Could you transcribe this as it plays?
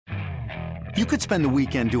You could spend the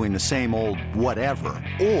weekend doing the same old whatever,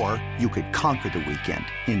 or you could conquer the weekend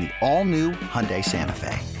in the all-new Hyundai Santa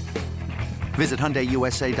Fe. Visit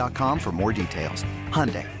HyundaiUSA.com for more details.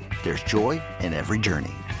 Hyundai, there's joy in every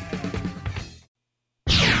journey.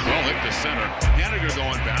 Well hit to center. Haniger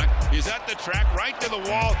going back. He's at the track, right to the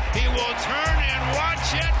wall. He will turn and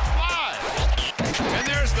watch it fly. And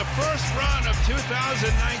there's the first run of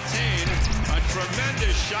 2019. A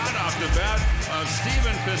tremendous shot off the bat of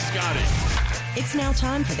Stephen Piscotty. It's now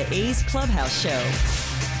time for the A's Clubhouse Show.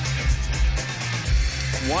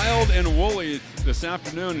 Wild and woolly this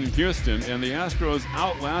afternoon in Houston, and the Astros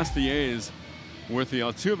outlast the A's with the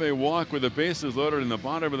Altuve walk with the bases loaded in the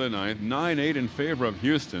bottom of the ninth. 9-8 in favor of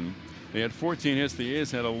Houston. They had 14 hits. The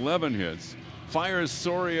A's had 11 hits. Fires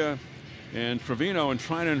Soria and Trevino and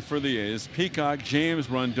Trinan for the A's. Peacock, James,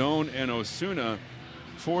 Rondon, and Osuna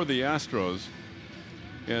for the Astros.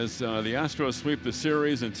 As the Astros sweep the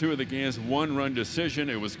series in two of the games, one-run decision.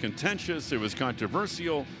 It was contentious. It was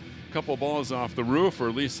controversial. A couple balls off the roof, or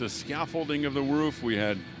at least the scaffolding of the roof. We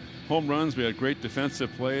had home runs. We had great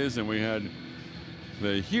defensive plays, and we had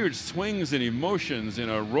the huge swings and emotions in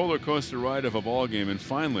a roller coaster ride of a ball game. And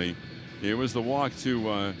finally, it was the walk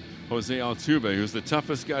to Jose Altuve, who's the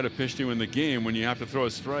toughest guy to pitch to in the game when you have to throw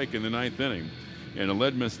a strike in the ninth inning. And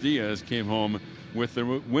Aledmys Diaz came home with the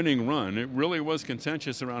winning run. It really was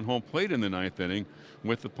contentious around home plate in the ninth inning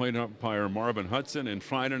with the plate umpire Marvin Hudson and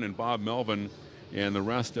Trinan and Bob Melvin and the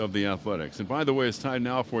rest of the Athletics. And by the way, it's time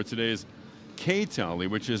now for today's K-Tally,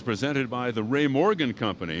 which is presented by the Ray Morgan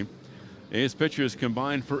Company. A's pitchers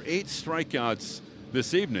combined for 8 strikeouts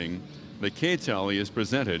this evening. The K-Tally is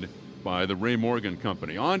presented by the Ray Morgan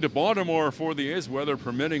Company. On to Baltimore for the A's, weather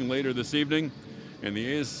permitting later this evening. And the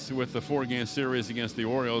A's with the 4-game series against the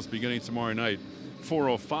Orioles beginning tomorrow night,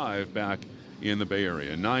 4:05 back in the Bay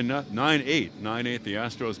Area. 9-8. The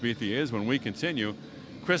Astros beat the A's. When we continue,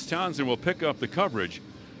 Chris Townsend will pick up the coverage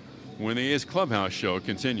when the A's Clubhouse Show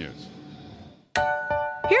continues.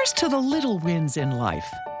 Here's to the little wins in life,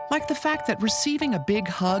 like the fact that receiving a big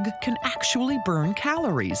hug can actually burn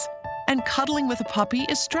calories. And cuddling with a puppy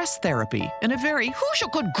is stress therapy in a very who's a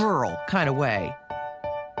good girl kind of way.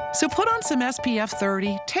 So put on some SPF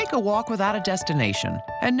 30, take a walk without a destination,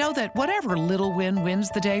 and know that whatever little win wins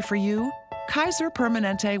the day for you, Kaiser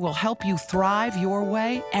Permanente will help you thrive your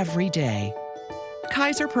way every day.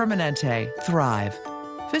 Kaiser Permanente. Thrive.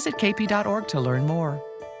 Visit kp.org to learn more.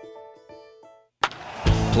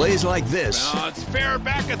 Plays like this. Now it's fair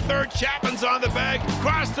back at third. Chapman's on the bag.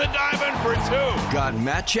 Cross the diamond for 2. Got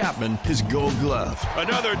Matt Chapman his Gold Glove.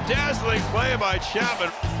 Another dazzling play by Chapman.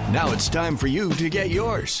 Now it's time for you to get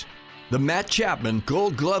yours. The Matt Chapman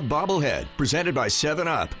Gold Glove bobblehead, presented by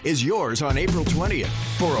 7-Up, is yours on April 20th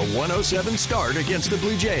for a 107 start against the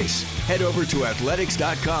Blue Jays. Head over to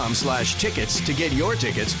athletics.com/tickets to get your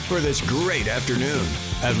tickets for this great afternoon.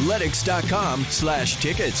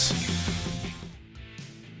 Athletics.com/tickets.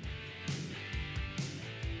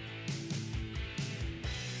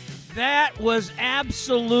 That was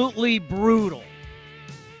absolutely brutal.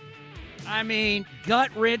 I mean,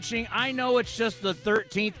 gut-wrenching. I know it's just the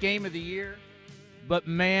 13th game of the year, but,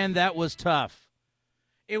 man, that was tough.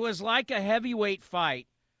 It was like a heavyweight fight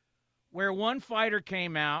where one fighter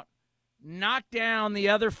came out, knocked down the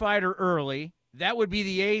other fighter early. That would be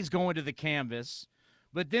the A's going to the canvas.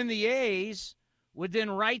 But then the A's would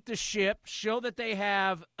then right the ship, show that they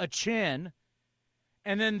have a chin,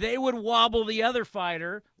 and then they would wobble the other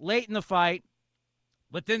fighter late in the fight,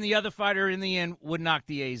 but then the other fighter in the end would knock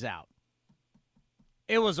the A's out.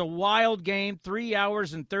 It was a wild game, 3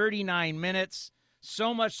 hours and 39 minutes.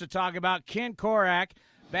 So much to talk about. Ken Korak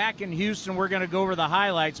back in Houston. We're going to go over the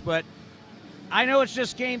highlights, but I know it's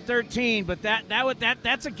just game 13, but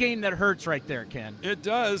that's a game that hurts right there, Ken. It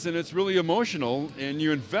does, and it's really emotional, and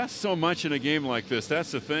you invest so much in a game like this.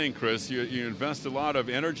 That's the thing, Chris. You invest a lot of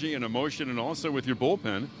energy and emotion, and also with your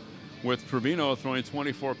bullpen, with Trevino throwing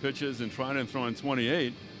 24 pitches and Trinan throwing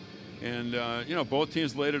 28. And, both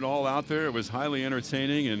teams laid it all out there. It was highly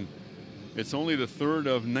entertaining, and it's only the third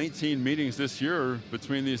of 19 meetings this year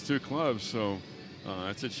between these two clubs, so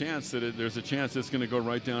it's a chance that there's a chance it's going to go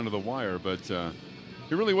right down to the wire. But it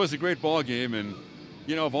really was a great ball game. And,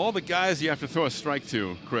 of all the guys you have to throw a strike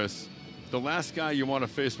to, Chris, the last guy you want to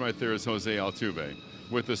face right there is Jose Altuve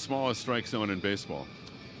with the smallest strike zone in baseball.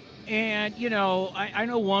 And, I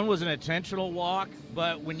know one was an intentional walk,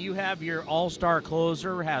 but when you have your all-star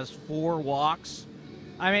closer has 4 walks,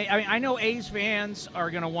 I know A's fans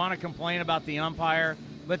are going to want to complain about the umpire,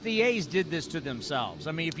 but the A's did this to themselves.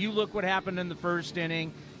 I mean, if you look what happened in the first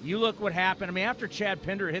inning, you look what happened. I mean, after Chad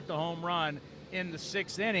Pinder hit the home run in the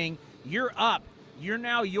 6th inning, you're up.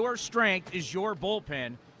 Your strength is your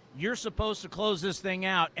bullpen. You're supposed to close this thing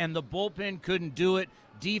out, and the bullpen couldn't do it.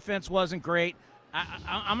 Defense wasn't great.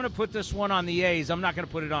 I'm going to put this one on the A's. I'm not going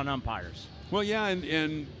to put it on umpires. Well, yeah,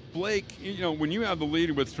 and Blake, when you have the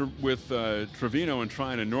lead with Trevino and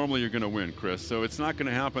Trina, normally you're going to win, Chris. So it's not going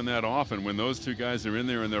to happen that often. When those two guys are in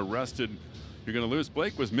there and they're rested, you're going to lose.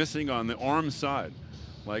 Blake was missing on the arm side,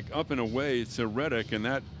 like up and away to Reddick, and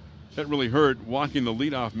that really hurt, walking the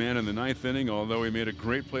leadoff man in the ninth inning, although he made a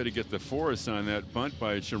great play to get the force on that bunt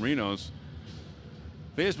by Chirinos.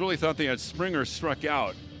 They just really thought they had Springer struck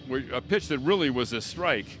out, a pitch that really was a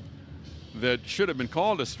strike that should have been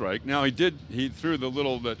called a strike. Now he threw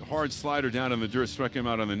that hard slider down in the dirt, struck him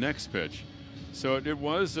out on the next pitch. So it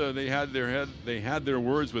was they had their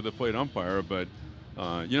words with the plate umpire, but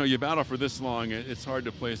you battle for this long, it's hard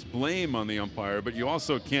to place blame on the umpire, but you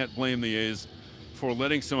also can't blame the A's for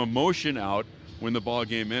letting some emotion out when the ball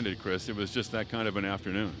game ended, Chris. It was just that kind of an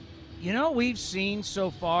afternoon. We've seen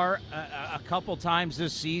so far a couple times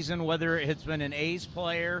this season, whether it's been an A's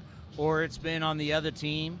player or it's been on the other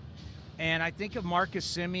team, and I think of Marcus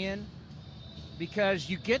Semien because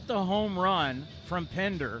you get the home run from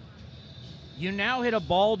Pinder. You now hit a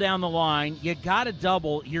ball down the line. You got a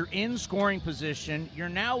double. You're in scoring position. You're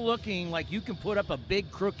now looking like you can put up a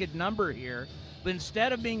big crooked number here. But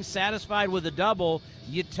instead of being satisfied with a double,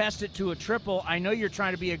 you test it to a triple. I know you're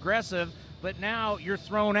trying to be aggressive, but now you're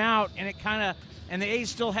thrown out, and the A's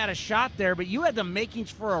still had a shot there, but you had the makings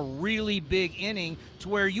for a really big inning to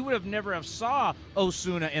where you would have never have saw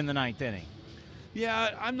Osuna in the ninth inning. Yeah,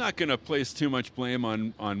 I'm not going to place too much blame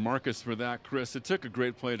on Marcus for that, Chris. It took a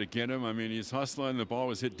great play to get him. I mean, he's hustling. The ball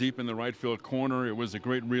was hit deep in the right field corner. It was a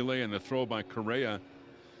great relay and the throw by Correa.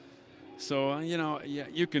 So,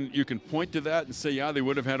 you can point to that and say, yeah, they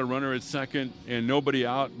would have had a runner at second and nobody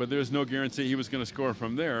out, but there's no guarantee he was going to score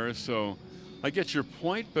from there. So I get your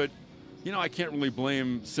point, but, I can't really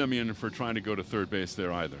blame Semien for trying to go to third base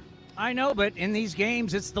there either. I know, but in these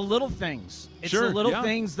games, it's the little things. It's sure, the little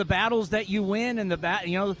things, the battles that you win, and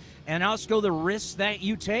and also the risks that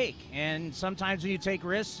you take. And sometimes when you take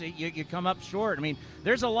risks, you come up short. I mean,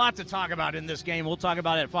 there's a lot to talk about in this game. We'll talk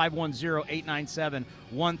about it at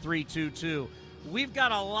 510-897-1322. We've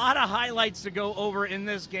got a lot of highlights to go over in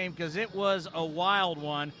this game because it was a wild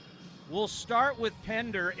one. We'll start with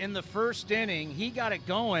Pinder in the first inning. He got it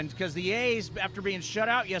going because the A's, after being shut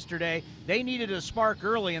out yesterday, they needed a spark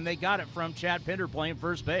early, and they got it from Chad Pinder playing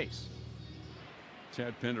first base.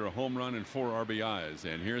 Chad Pinder, a home run and 4 RBIs.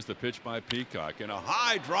 And here's the pitch by Peacock. And a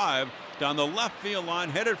high drive down the left field line,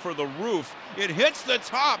 headed for the roof. It hits the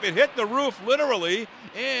top. It hit the roof literally,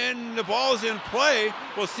 and the ball's in play.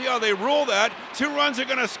 We'll see how they rule that. 2 runs are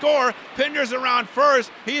going to score. Pinder's around first.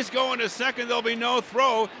 He's going to second. There'll be no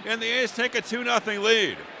throw, and the A's take a 2-0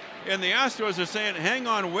 lead. And the Astros are saying, hang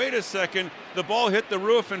on, wait a second. The ball hit the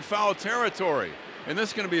roof in foul territory. And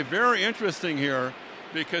this is going to be very interesting here,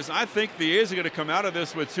 because I think the A's are going to come out of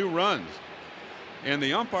this with 2 runs. And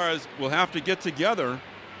the umpires will have to get together.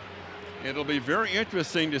 It'll be very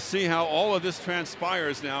interesting to see how all of this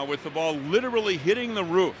transpires now with the ball literally hitting the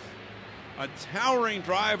roof. A towering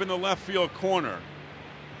drive in the left field corner.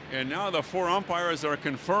 And now the 4 umpires are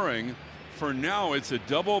conferring. For now, it's a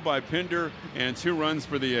double by Pinder and 2 runs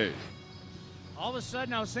for the A's. All of a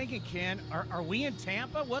sudden, I was thinking, Ken, are we in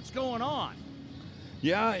Tampa? What's going on?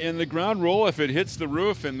 Yeah, in the ground rule, if it hits the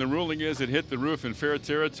roof, and the ruling is it hit the roof in fair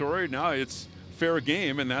territory, now it's fair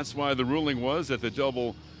game, and that's why the ruling was that the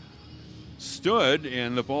double stood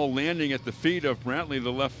and the ball landing at the feet of Brantley,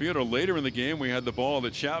 the left fielder. Later in the game, we had the ball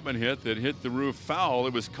that Chapman hit that hit the roof foul.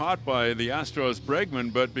 It was caught by the Astros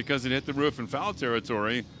Bregman, but because it hit the roof in foul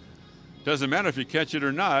territory, doesn't matter if you catch it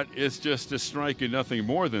or not. It's just a strike and nothing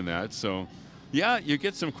more than that. So, yeah, you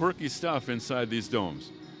get some quirky stuff inside these domes.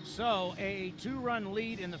 So a 2-run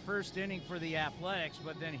lead in the first inning for the Athletics,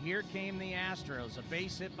 but then here came the Astros. A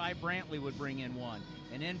base hit by Brantley would bring in 1.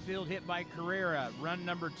 An infield hit by Carrera, run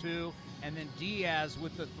number 2, and then Diaz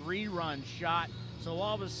with the 3-run shot. So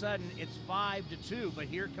all of a sudden it's 5-2, but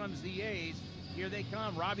here comes the A's. Here they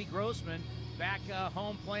come. Robbie Grossman, back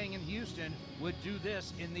home playing in Houston, would do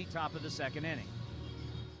this in the top of the second inning.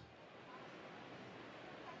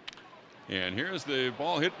 And here's the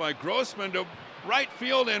ball hit by Grossman to right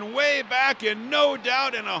field and way back, and no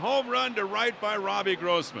doubt, and a home run to right by Robbie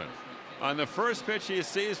Grossman. On the first pitch he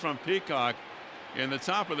sees from Peacock in the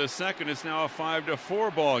top of the second, it's now a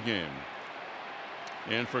 5-4 ball game.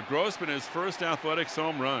 And for Grossman, his first Athletics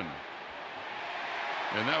home run.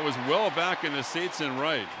 And that was well back in the seats and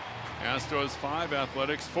right. Astros 5,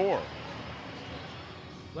 Athletics 4.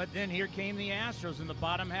 But then here came the Astros in the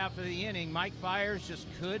bottom half of the inning. Mike Fiers just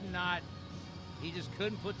could not He just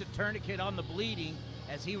couldn't put the tourniquet on the bleeding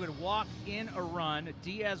as he would walk in a run.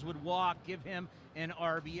 Diaz would walk, give him an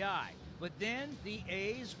RBI. But then the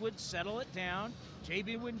A's would settle it down.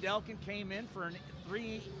 J.B. Wendelken came in for a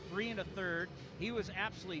 3 1/3. He was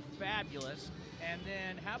absolutely fabulous. And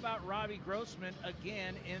then how about Robbie Grossman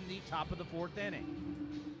again in the top of the 4th inning?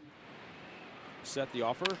 Set the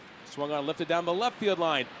offer, swung on, lifted down the left field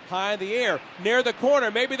line, high in the air, near the corner.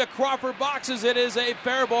 Maybe the Crawford boxes it is a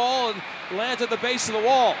fair ball and lands at the base of the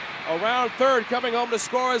wall. Around third, coming home to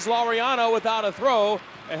score is Laureano without a throw.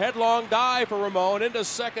 A headlong dive for Ramon. Into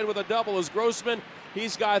second with a double is Grossman.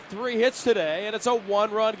 He's got 3 hits today, and it's a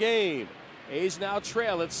 1-run game. A's now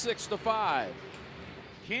trail at 6-5.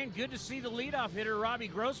 Ken, good to see the leadoff hitter Robbie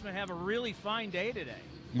Grossman have a really fine day today.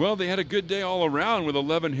 Well, they had a good day all around with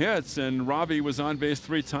 11 hits, and Robbie was on base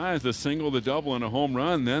 3 times, the single, the double, and a home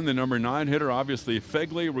run. Then the number 9 hitter, obviously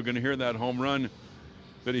Fegley. We're going to hear that home run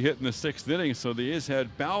that he hit in the 6th inning, so the A's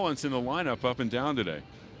had balance in the lineup up and down today.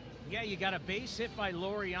 Yeah, you got a base hit by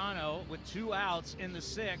Laureano with 2 outs in the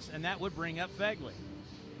 6th, and that would bring up Fegley.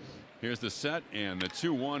 Here's the set, and the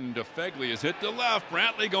 2-1 to Fegley is hit to left.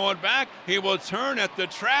 Brantley going back. He will turn at the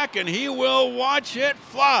track, and he will watch it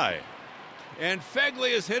fly. And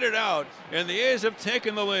Fegley has hit it out, and the A's have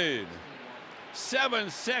taken the lead.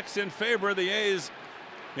 7-6 in favor of the A's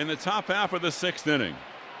in the top half of the 6th inning.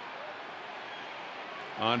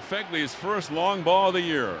 On Fegley's first long ball of the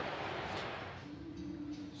year.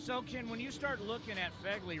 So, Ken, when you start looking at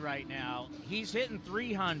Fegley right now, he's hitting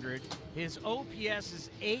 300. His OPS is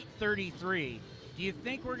 833. Do you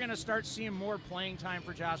think we're going to start seeing more playing time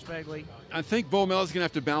for Josh Fegley? I think Bo Mel's going to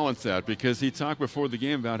have to balance that because he talked before the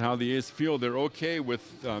game about how the A's feel they're okay with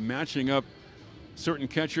matching up certain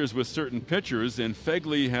catchers with certain pitchers, and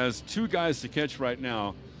Fegley has 2 guys to catch right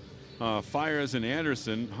now, Fiers and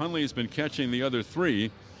Anderson. Hundley's been catching the other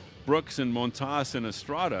 3, Brooks and Montas and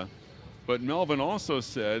Estrada. But Melvin also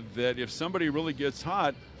said that if somebody really gets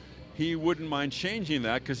hot, he wouldn't mind changing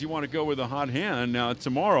that because you want to go with a hot hand. Now,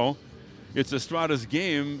 tomorrow, it's Estrada's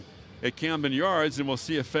game at Camden Yards, and we'll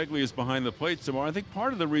see if Fegley is behind the plate tomorrow. I think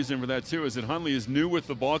part of the reason for that, too, is that Hundley is new with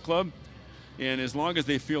the ball club, and as long as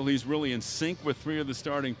they feel he's really in sync with 3 of the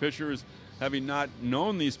starting pitchers, having not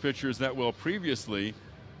known these pitchers that well previously,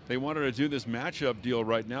 they wanted to do this matchup deal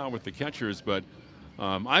right now with the catchers. But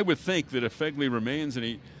I would think that if Fegley remains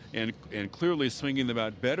and clearly swinging the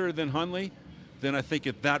bat better than Hundley, then I think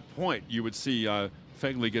at that point you would see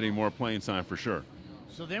Fegley getting more playing time for sure.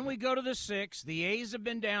 So then we go to the 6th. The A's have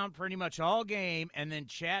been down pretty much all game, and then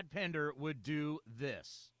Chad Pender would do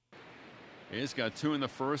this. A's got 2 in the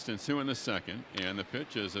first and 2 in the second, and the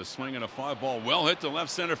pitch is a swing and a fly ball well hit to left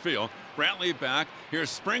center field. Brantley back. Here's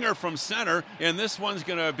Springer from center, and this one's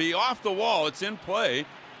going to be off the wall. It's in play.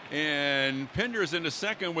 And Pender's into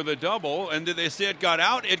second with a double. And did they say it got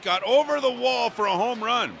out? It got over the wall for a home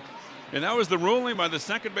run. And that was the ruling by the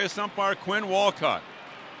second base umpire, Quinn Walcott.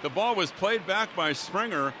 The ball was played back by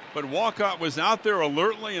Springer, but Walcott was out there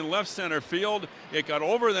alertly in left center field. It got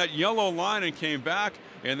over that yellow line and came back.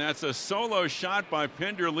 And that's a solo shot by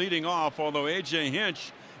Pender leading off, although A.J.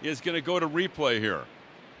 Hinch is going to go to replay here.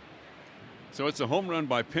 So it's a home run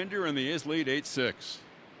by Pender, and the A's lead 8-6.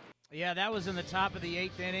 Yeah, that was in the top of the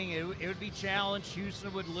 8th inning. It would be challenged.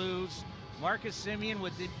 Houston would lose. Marcus Semien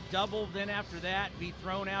would double, then after that be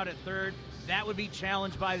thrown out at third. That would be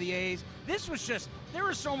challenged by the A's. This was just, there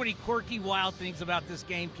were so many quirky, wild things about this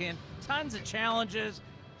game, Ken. Tons of challenges,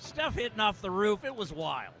 stuff hitting off the roof. It was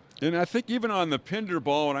wild. And I think even on the Pender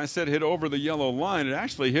ball, when I said hit over the yellow line, it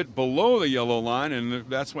actually hit below the yellow line, and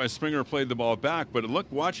that's why Springer played the ball back. But it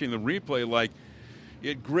looked, watching the replay, like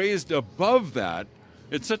it grazed above that.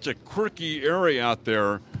 It's such a quirky area out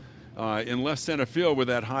there in left center field with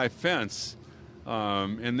that high fence.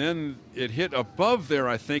 And then it hit above there,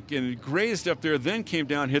 I think, and it grazed up there, then came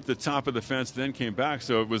down, hit the top of the fence, then came back.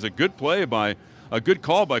 So it was a good play a good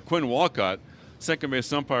call by Quinn Walcott. Second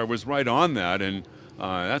base umpire was right on that, and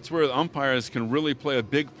that's where the umpires can really play a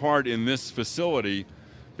big part in this facility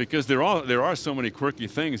because there are so many quirky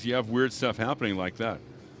things. You have weird stuff happening like that.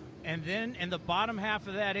 And then in the bottom half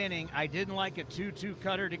of that inning, I didn't like a 2-2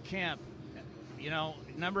 cutter to Kemp. You know,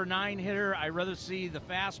 number 9 hitter, I'd rather see the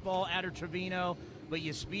fastball out of Trevino, but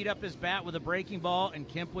you speed up his bat with a breaking ball, and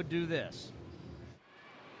Kemp would do this.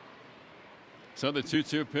 So the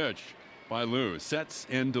 2-2 pitch by Lou sets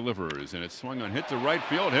and delivers, and it's swung on, hit to right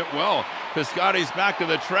field, hit well. Piscotty's back to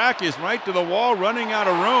the track. He's right to the wall, running out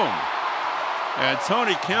of room. And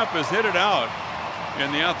Tony Kemp has hit it out,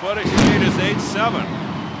 and the Athletics lead is 8-7.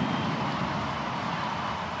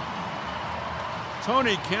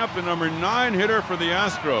 Tony Kemp, the number 9 hitter for the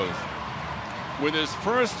Astros, with his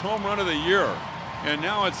first home run of the year. And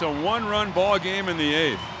now it's a one-run ball game in the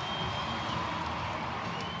 8th.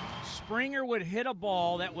 Springer would hit a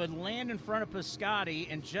ball that would land in front of Piscotty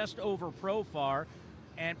and just over Profar,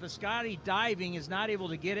 and Piscotty diving is not able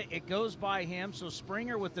to get it. It goes by him, so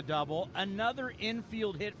Springer with the double. Another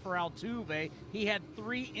infield hit for Altuve. He had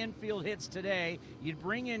 3 infield hits today. You'd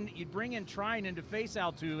bring in Treinen to face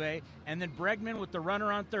Altuve, and then Bregman with the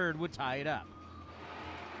runner on third would tie it up.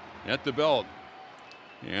 At the belt.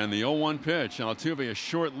 And the 0-1 pitch. Altuve a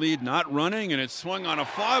short lead, not running, and it's swung on a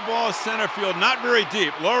fly ball center field, not very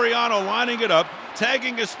deep. Laureano lining it up,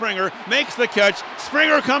 tagging to Springer, makes the catch.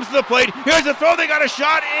 Springer comes to the plate. Here's the throw. They got a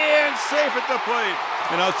shot, and safe at the plate.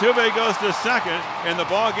 And Altuve goes to second, and the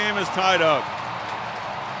ball game is tied up.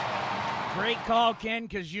 Great call, Ken,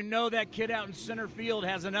 because you know that kid out in center field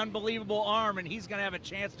has an unbelievable arm, and he's going to have a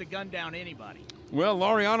chance to gun down anybody. Well,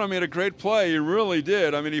 Laureano made a great play. He really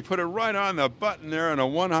did. I mean, he put it right on the button there in a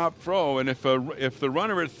one-hop throw. And if the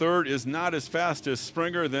runner at third is not as fast as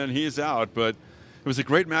Springer, then he's out. But it was a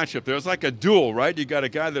great matchup there. It was like a duel, right? You got a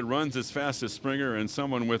guy that runs as fast as Springer and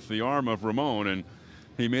someone with the arm of Ramon, and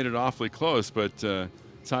he made it awfully close, but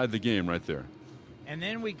tied the game right there. And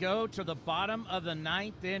then we go to the bottom of the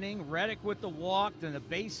 9th inning. Reddick with the walk, then the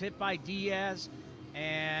base hit by Diaz,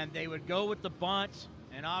 and they would go with the bunt.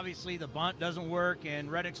 And obviously the bunt doesn't work,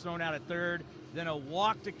 and Reddick's thrown out at third. Then a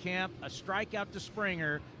walk to Kemp, a strikeout to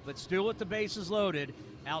Springer, but still with the bases loaded.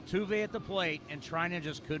 Altuve at the plate, and Treinen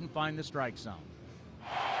just couldn't find the strike zone.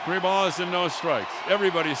 3 balls and no strikes.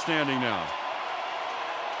 Everybody's standing now.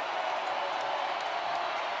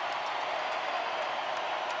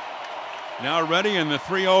 Now ready, and the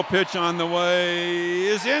 3-0 pitch on the way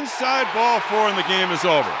is inside, ball 4, and the game is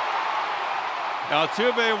over.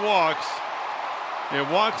 Altuve walks. It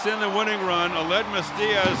walks in the winning run. Aledmus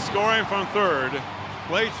Diaz scoring from third.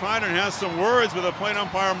 Blake Treinen has some words with the plate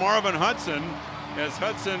umpire Marvin Hudson as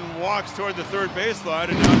Hudson walks toward the third baseline,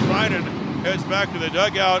 and now Treinen heads back to the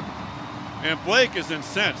dugout, and Blake is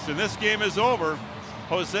incensed, and this game is over.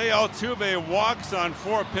 Jose Altuve walks on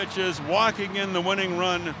 4 pitches, walking in the winning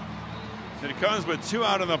run. It comes with 2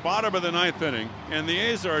 out in the bottom of the 9th inning, and the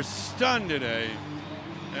A's are stunned today.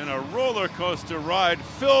 And a roller coaster ride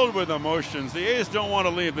filled with emotions. The A's don't want to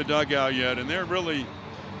leave the dugout yet, and they're really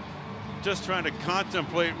just trying to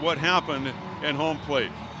contemplate what happened at home plate.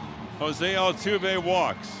 Jose Altuve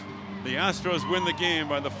walks. The Astros win the game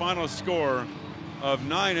by the final score of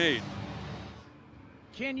 9-8.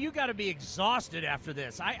 Ken, you got to be exhausted after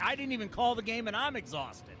this. I didn't even call the game, and I'm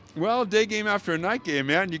exhausted. Well, day game after a night game,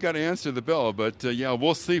 man, you got to answer the bell. But, yeah,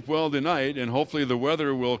 we'll sleep well tonight, and hopefully the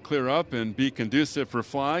weather will clear up and be conducive for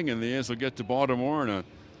flying, and the A's will get to Baltimore and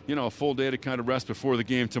a full day to kind of rest before the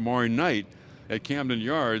game tomorrow night at Camden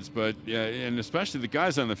Yards. But, yeah, and especially the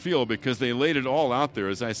guys on the field, because they laid it all out there.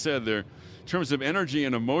 As I said, in terms of energy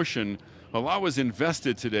and emotion, a lot was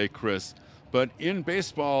invested today, Chris. But in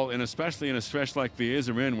baseball, and especially in a stretch like the A's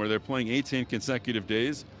are in, where they're playing 18 consecutive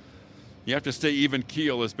days, you have to stay even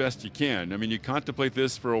keel as best you can. I mean, you contemplate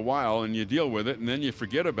this for a while and you deal with it, and then you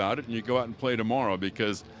forget about it and you go out and play tomorrow,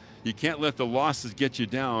 because you can't let the losses get you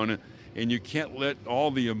down, and you can't let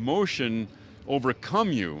all the emotion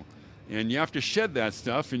overcome you. And you have to shed that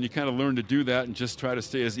stuff, and you kind of learn to do that and just try to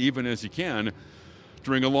stay as even as you can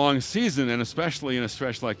during a long season, and especially in a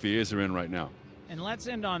stretch like the A's are in right now. And let's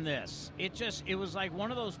end on this. It was like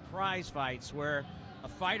one of those prize fights where a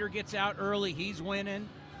fighter gets out early, he's winning,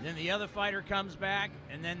 then the other fighter comes back,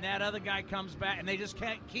 and then that other guy comes back, and they just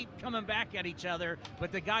can't keep coming back at each other.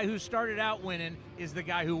 But the guy who started out winning is the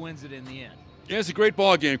guy who wins it in the end. Yeah, it's a great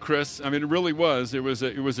ball game, Chris. I mean, it really was. It was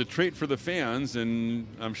a treat for the fans, and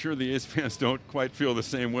I'm sure the A's fans don't quite feel the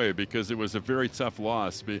same way, because it was a very tough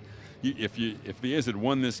loss. But if the A's had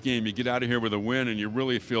won this game, you get out of here with a win, and you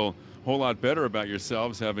really feel a whole lot better about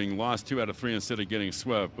yourselves, having lost 2 out of 3 instead of getting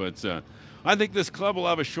swept. But I think this club will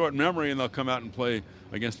have a short memory, and they'll come out and play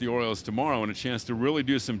against the Orioles tomorrow, and a chance to really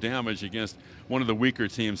do some damage against one of the weaker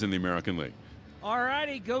teams in the American League. All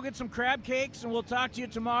righty, go get some crab cakes, and we'll talk to you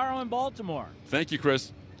tomorrow in Baltimore. Thank you,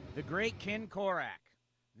 Chris. The great Ken Korak.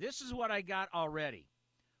 This is what I got already.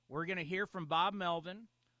 We're going to hear from Bob Melvin.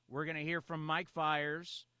 We're going to hear from Mike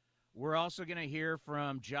Fiers. We're also going to hear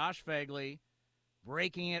from Josh Fegley,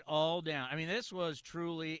 breaking it all down. I mean, this was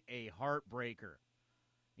truly a heartbreaker.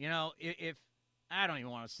 You know, if I don't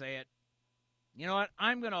even want to say it. You know what?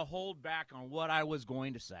 I'm going to hold back on what I was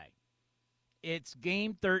going to say. It's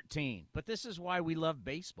game 13, but this is why we love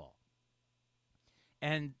baseball.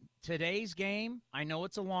 And today's game, I know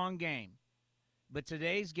it's a long game, but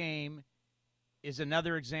today's game is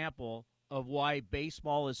another example of why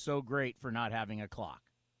baseball is so great for not having a clock.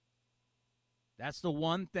 That's the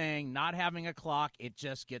one thing, not having a clock, it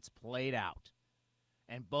just gets played out.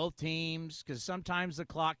 And both teams, because sometimes the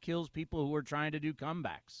clock kills people who are trying to do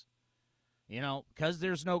comebacks. Because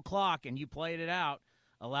there's no clock and you played it out,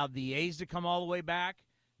 allowed the A's to come all the way back,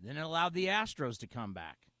 then it allowed the Astros to come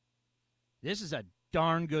back. This is a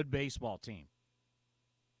darn good baseball team.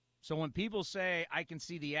 So when people say I can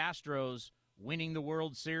see the Astros winning the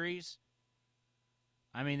World Series,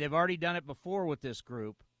 I mean, they've already done it before with this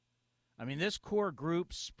group. I mean, this core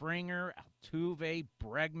group, Springer, Altuve,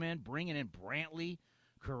 Bregman, bringing in Brantley,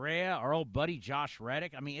 Correa, our old buddy Josh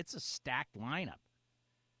Reddick. I mean, it's a stacked lineup.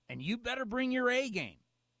 And you better bring your A game.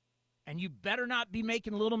 And you better not be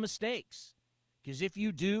making little mistakes. Because if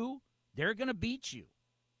you do, they're going to beat you.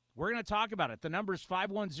 We're going to talk about it. The number is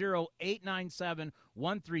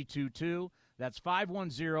 510-897-1322. That's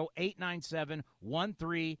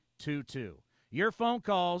 510-897-1322. Your phone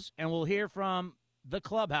calls, and we'll hear from the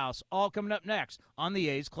Clubhouse, all coming up next on the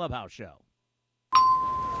A's Clubhouse Show.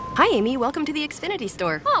 Hi, Amy. Welcome to the Xfinity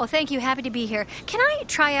store. Oh, thank you. Happy to be here. Can I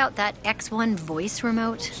try out that X1 voice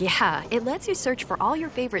remote? Yeah, it lets you search for all your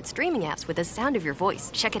favorite streaming apps with the sound of your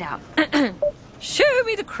voice. Check it out. Show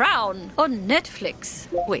me the crown on Netflix.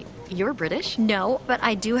 Wait, you're British? No, but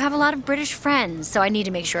I do have a lot of British friends, so I need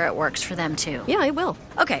to make sure it works for them, too. Yeah, it will.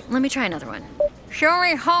 Okay, let me try another one. Show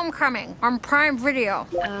me Homecoming on Prime Video.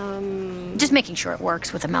 Just making sure it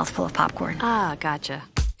works with a mouthful of popcorn. Ah, gotcha.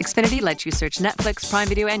 Xfinity lets you search Netflix, Prime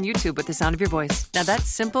Video, and YouTube with the sound of your voice. Now that's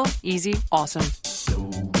simple, easy, awesome.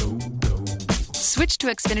 Switch to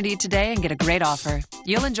Xfinity today and get a great offer.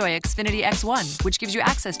 You'll enjoy Xfinity X1, which gives you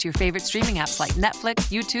access to your favorite streaming apps like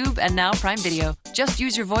Netflix, YouTube, and now Prime Video. Just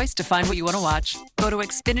use your voice to find what you want to watch. Go to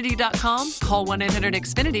Xfinity.com, call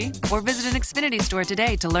 1-800-XFINITY, or visit an Xfinity store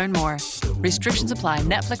today to learn more. Restrictions apply.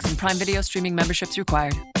 Netflix and Prime Video streaming memberships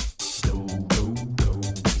required.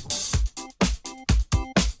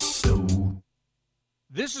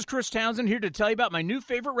 This is Chris Townsend here to tell you about my new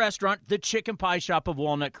favorite restaurant, the Chicken Pie Shop of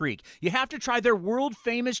Walnut Creek. You have to try their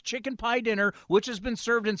world-famous chicken pie dinner, which has been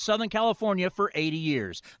served in Southern California for 80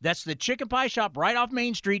 years. That's the Chicken Pie Shop right off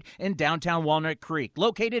Main Street in downtown Walnut Creek,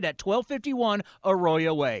 located at 1251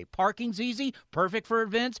 Arroyo Way. Parking's easy, perfect for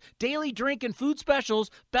events, daily drink and food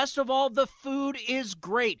specials. Best of all, the food is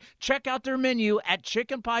great. Check out their menu at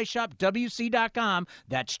chickenpieshopwc.com.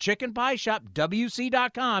 That's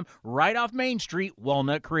chickenpieshopwc.com, right off Main Street, Walnut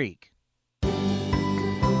Creek.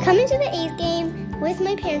 Coming to the A's game with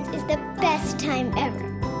my parents is the best time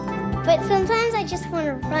ever. But sometimes I just want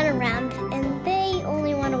to run around and they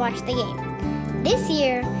only want to watch the game. This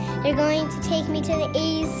year, they're going to take me to the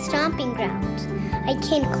A's stomping grounds. I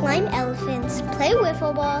can climb elephants, play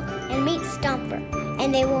wiffle ball, and meet Stomper,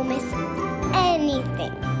 and they won't miss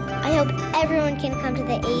anything. I hope everyone can come to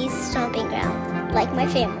the A's stomping ground, like my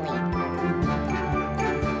family.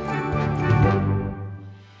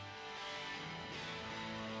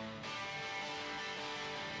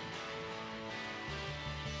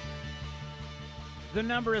 The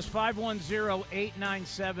number is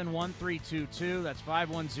 510-897-1322. That's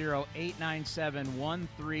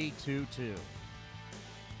 510-897-1322.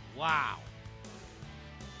 Wow.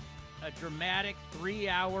 A dramatic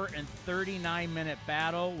 3-hour and 39-minute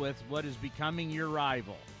battle with what is becoming your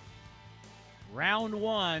rival. Round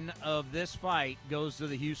one of this fight goes to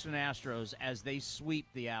the Houston Astros as they sweep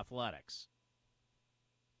the Athletics.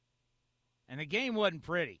 And the game wasn't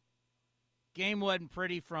pretty. Game wasn't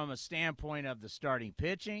pretty from a standpoint of the starting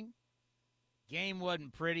pitching. Game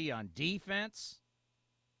wasn't pretty on defense.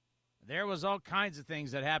 There was all kinds of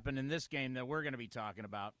things that happened in this game that we're going to be talking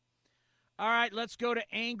about. All right, let's go to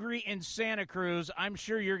Angry in Santa Cruz. I'm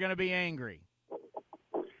sure you're going to be angry.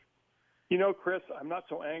 You know, Chris, I'm not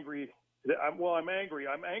so angry. I'm angry.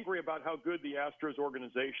 I'm angry about how good the Astros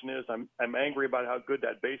organization is. I'm angry about how good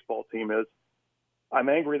that baseball team is. I'm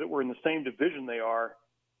angry that we're in the same division they are.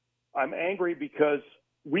 I'm angry because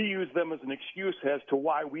we use them as an excuse as to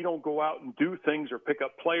why we don't go out and do things or pick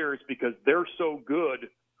up players because they're so good,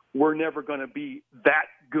 we're never going to be that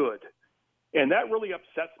good. And that really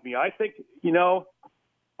upsets me. I think, you know,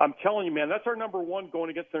 I'm telling you, man, that's our number one going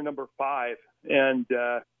against their number 5. And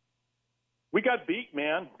we got beat,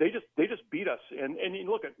 man. They just beat us. And you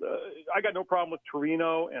look at, I got no problem with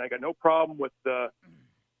Trevino, and I got no problem with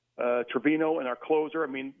Trevino and our closer. I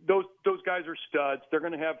mean, those guys are studs. They're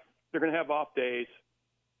going to have off days.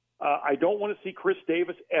 I don't want to see Chris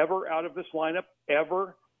Davis ever out of this lineup,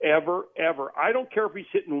 ever, ever, ever. I don't care if he's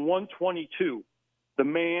hitting 122. The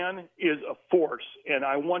man is a force, and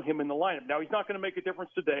I want him in the lineup. Now, he's not going to make a difference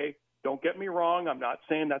today. Don't get me wrong. I'm not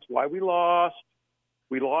saying that's why we lost.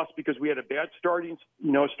 We lost because we had a bad starting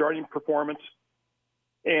performance.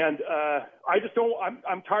 And I just don't.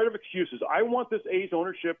 I'm tired of excuses. I want this A's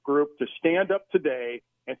ownership group to stand up today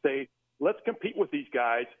and say, let's compete with these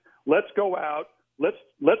guys. Let's go out. Let's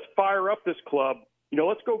fire up this club.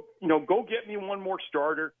 Let's go. Go get me one more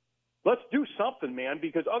starter. Let's do something, man,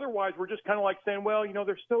 because otherwise we're just kind of like saying, well,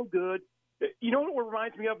 they're so good. You know what it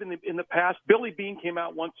reminds me of in the past? Billy Beane came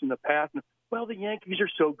out once in the past and, well, the Yankees are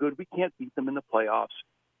so good, we can't beat them in the playoffs.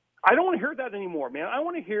 I don't want to hear that anymore, man. I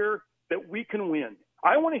want to hear that we can win.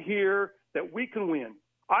 I want to hear that we can win.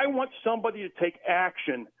 I want somebody to take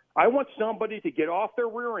action. I want somebody to get off their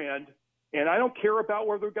rear end, and I don't care about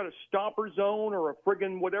whether they've got a stomper zone or a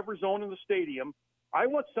friggin' whatever zone in the stadium. I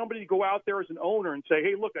want somebody to go out there as an owner and say,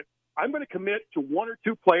 hey, look, I'm going to commit to one or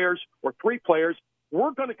two players or three players.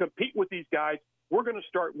 We're going to compete with these guys. We're going to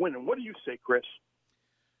start winning. What do you say, Chris?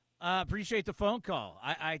 Appreciate the phone call.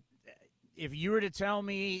 If you were to tell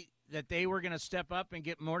me that they were going to step up and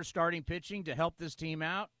get more starting pitching to help this team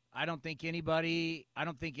out, I don't think any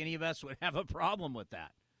of us would have a problem with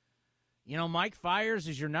that. Mike Fiers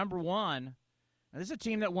is your number one. Now, this is a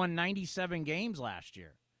team that won 97 games last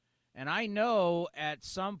year. And I know at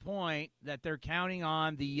some point that they're counting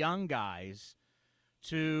on the young guys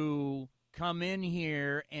to come in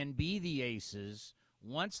here and be the aces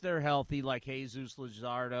once they're healthy, like Jesus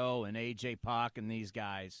Luzardo and A.J. Pach and these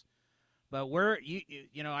guys. But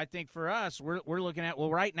I think for us, we're looking at,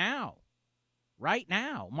 right now,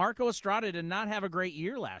 Marco Estrada did not have a great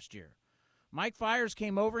year last year. Mike Fiers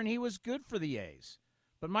came over and he was good for the A's.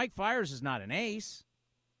 But Mike Fiers is not an ace.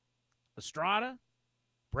 Estrada,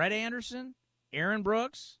 Brett Anderson, Aaron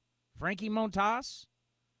Brooks, Frankie Montas.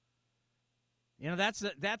 That's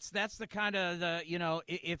the kind of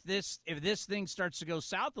if this thing starts to go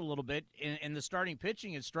south a little bit and the starting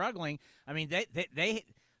pitching is struggling, I mean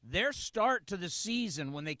their start to the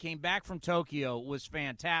season when they came back from Tokyo was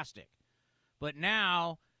fantastic. But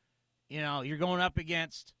now, you're going up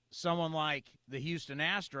against someone like the Houston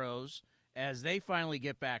Astros as they finally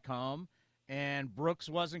get back home, and Brooks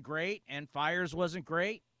wasn't great and Fiers wasn't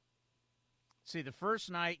great. See, the first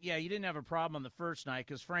night, you didn't have a problem on the first night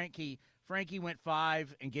because Frankie went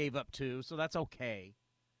 5 and gave up 2, so that's okay.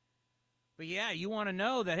 But, you want to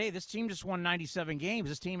know that, hey, this team just won 97 games.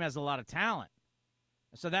 This team has a lot of talent.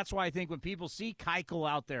 So that's why I think when people see Keuchel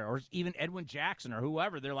out there or even Edwin Jackson or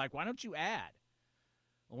whoever, they're like, why don't you add?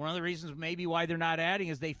 Well, one of the reasons maybe why they're not adding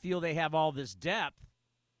is they feel they have all this depth.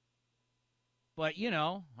 But, they're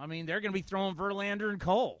going to be throwing Verlander and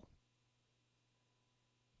Cole.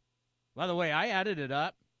 By the way, I added it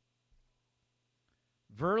up.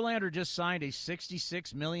 Verlander just signed a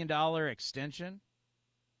 $66 million extension.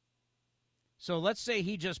 So let's say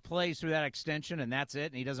he just plays through that extension and that's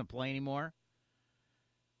it and he doesn't play anymore.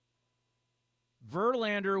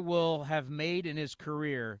 Verlander will have made in his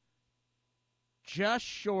career just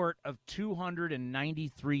short of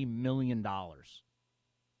 $293 million.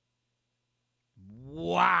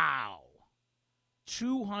 Wow.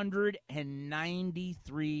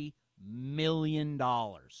 $293 million.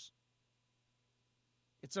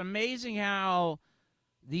 It's amazing how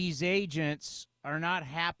these agents are not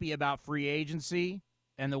happy about free agency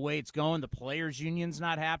and the way it's going. The players' union's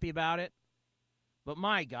not happy about it. But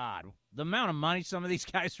my God, the amount of money some of these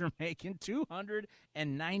guys are making,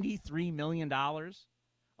 $293 million.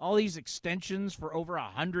 All these extensions for over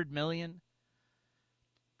 $100 million.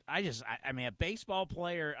 I mean, a baseball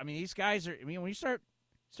player, these guys are, when you start,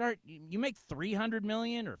 you make $300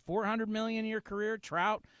 million or $400 million in your career.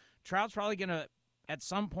 Trout's probably going to, at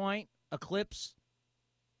some point, eclipse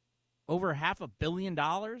over $500 million.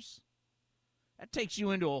 That takes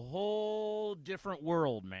you into a whole different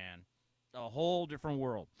world, man. A whole different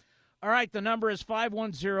world. All right, the number is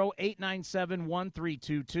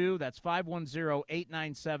 510-897-1322. That's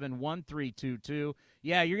 510-897-1322.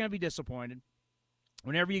 Yeah, you're going to be disappointed.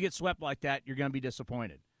 Whenever you get swept like that, you're going to be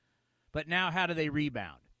disappointed. But now how do they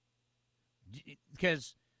rebound?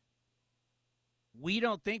 Because we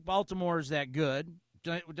don't think Baltimore is that good.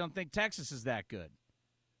 Don't think Texas is that good.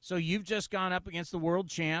 So you've just gone up against the world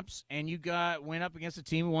champs, and you went up against a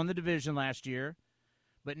team who won the division last year.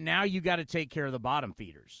 But now you got to take care of the bottom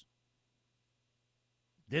feeders.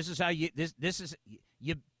 This is how to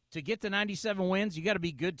get to 97 wins, you got to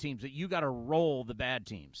be good teams. You got to roll the bad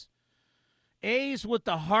teams. A's with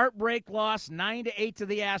the heartbreak loss 9-8 to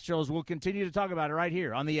the Astros. We'll continue to talk about it right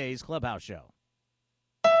here on the A's Clubhouse Show.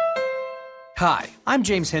 Hi, I'm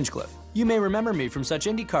James Hinchcliffe. You may remember me from such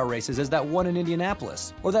IndyCar races as that one in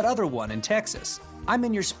Indianapolis or that other one in Texas. I'm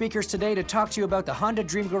in your speakers today to talk to you about the Honda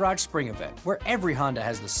Dream Garage Spring Event, where every Honda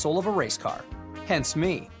has the soul of a race car. Hence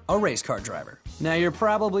me, a race car driver. Now you're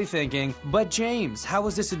probably thinking, but James, how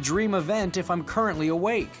is this a dream event if I'm currently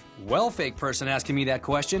awake? Well, fake person asking me that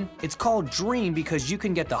question, it's called Dream because you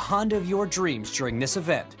can get the Honda of your dreams during this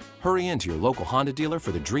event. Hurry into your local Honda dealer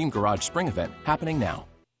for the Dream Garage Spring event happening now.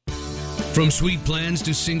 From suite plans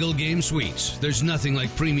to single-game suites, there's nothing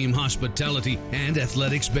like premium hospitality and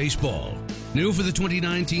athletics baseball. New for the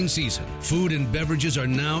 2019 season, food and beverages are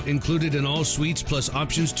now included in all suites, plus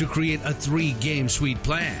options to create a 3-game suite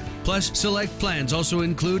plan. Plus, select plans also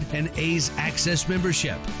include an A's Access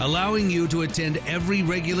membership, allowing you to attend every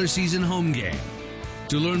regular season home game.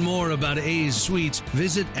 To learn more about A's Suites,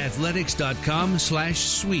 visit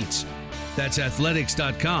athletics.com/suites. That's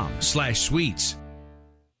athletics.com/suites.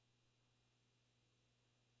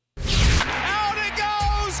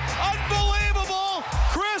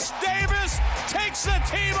 The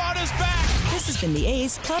team on his back. This has been the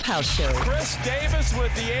A's Clubhouse Show. Chris Davis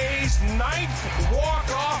with the A's 9th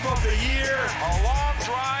walk-off of the year. A long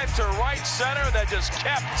drive to right center that just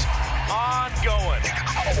kept on going.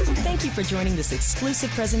 Thank you for joining this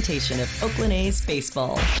exclusive presentation of Oakland A's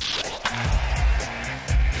baseball.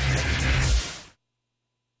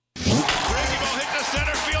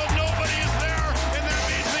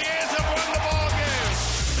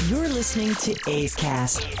 You're listening to A's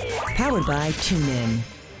Cast, powered by TuneIn.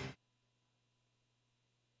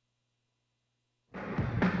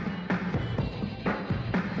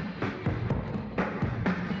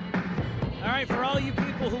 All right, for all you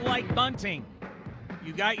people who like bunting,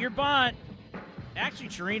 you got your bunt. Actually,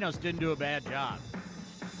 Chirinos didn't do a bad job.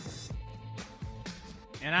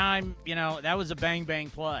 And that was a bang-bang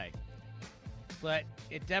play. But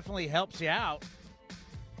it definitely helps you out.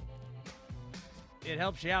 It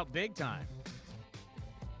helps you out big time.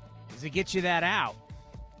 Because it gets you that out.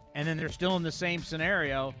 And then they're still in the same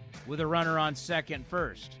scenario with a runner on second,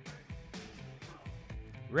 first.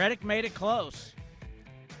 Reddick made it close.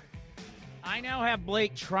 I now have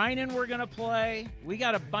Blake Treinen we're going to play. We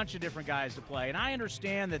got a bunch of different guys to play. And I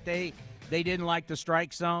understand that they didn't like the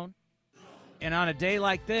strike zone. And on a day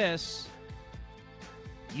like this,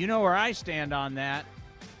 you know where I stand on that.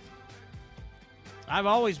 I've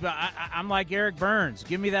always been, I'm like Eric Burns.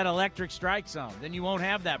 Give me that electric strike zone. Then you won't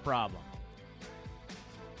have that problem.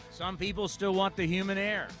 Some people still want the human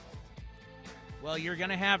error. Well, you're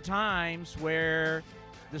going to have times where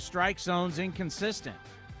the strike zone's inconsistent.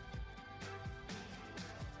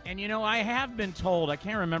 And, I have been told, I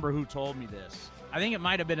can't remember who told me this. I think it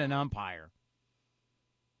might have been an umpire.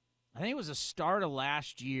 I think it was the start of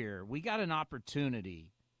last year. We got an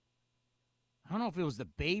opportunity. I don't know if it was the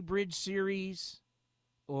Bay Bridge series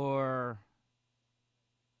or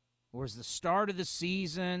was the start of the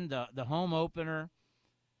season, the home opener.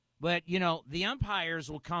 But, the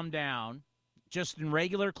umpires will come down just in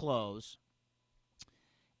regular clothes,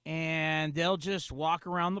 and they'll just walk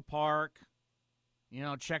around the park,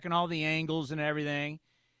 checking all the angles and everything.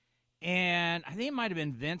 And I think it might have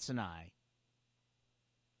been Vince and I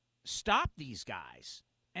stopped these guys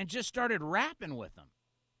and just started rapping with them.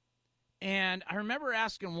 And I remember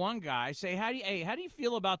asking one guy, say, how do you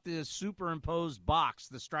feel about the superimposed box,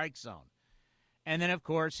 the strike zone? And then, of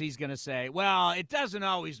course, he's going to say, well, it doesn't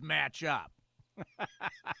always match up.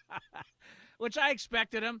 Which I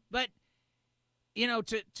expected him. But,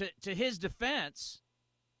 to his defense,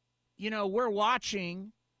 we're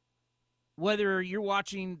watching, whether you're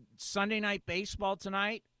watching Sunday Night Baseball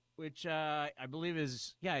tonight, which I believe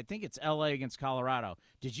is, I think it's L.A. against Colorado.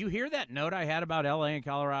 Did you hear that note I had about L.A. and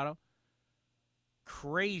Colorado?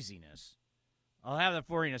 Craziness. I'll have that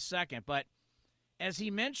for you in a second. But as he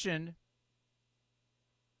mentioned,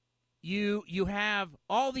 you have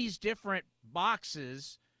all these different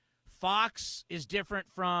boxes. Fox is different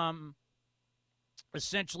from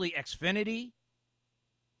essentially Xfinity.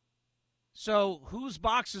 So whose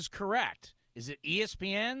box is correct? Is it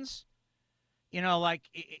ESPN's?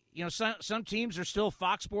 Some teams are still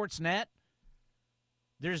Fox Sports Net.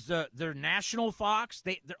 There's their national Fox.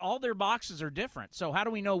 All their boxes are different. So how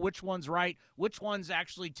do we know which one's right, which one's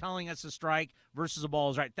actually telling us a strike versus a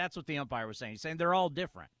ball is right? That's what the umpire was saying. He's saying they're all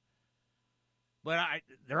different. But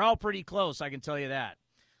they're all pretty close, I can tell you that.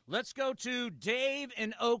 Let's go to Dave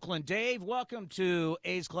in Oakland. Dave, welcome to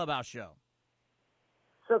A's Clubhouse Show.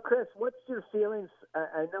 So, Chris, what's your feelings?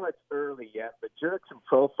 I know it's early yet, but Jurickson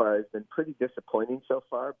Profar has been pretty disappointing so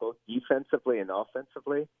far, both defensively and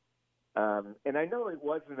offensively. And I know he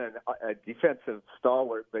wasn't a defensive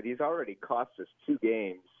stalwart, but he's already cost us 2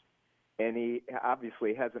 games, and he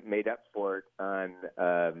obviously hasn't made up for it on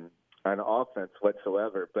offense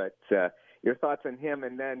whatsoever. But your thoughts on him,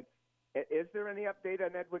 and then is there any update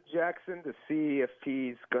on Edwin Jackson to see if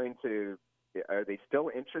he's going to Are they still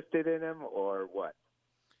interested in him or what?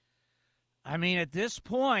 I mean, at this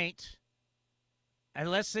point,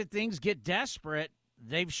 unless things get desperate,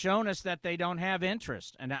 they've shown us that they don't have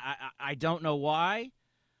interest. And I don't know why.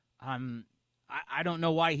 I don't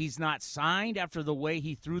know why he's not signed after the way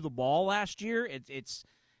he threw the ball last year.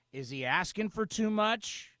 Is he asking for too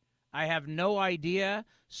much? I have no idea.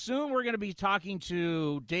 Soon we're going to be talking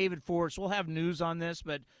to David Forst. We'll have news on this,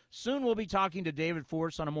 but soon we'll be talking to David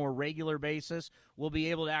Forst on a more regular basis. We'll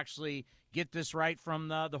be able to actually get this right from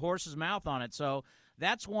the horse's mouth on it. So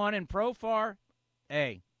that's one. And Profar,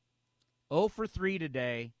 hey, 0 for 3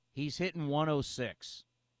 today. He's hitting 106.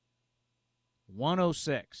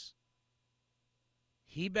 106.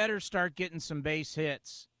 He better start getting some base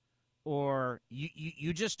hits, or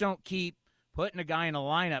you just don't keep putting a guy in a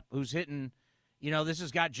lineup who's hitting, this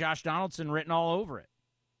has got Josh Donaldson written all over it.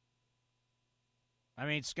 I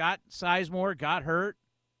mean, Scott Sizemore got hurt,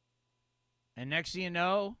 and next thing you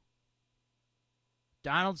know,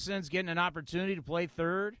 Donaldson's getting an opportunity to play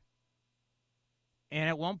third. And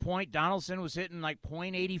at one point, Donaldson was hitting like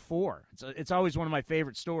 .84. It's always one of my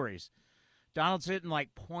favorite stories. Donaldson hitting like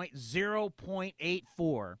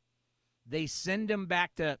 0.84. They send him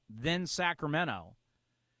back to then Sacramento.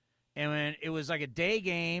 And when it was like a day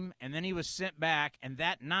game, and then he was sent back. And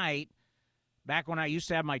that night, back when I used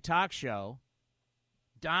to have my talk show,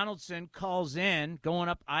 Donaldson calls in, going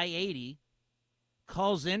up I-80,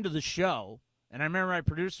 calls into the show. And I remember my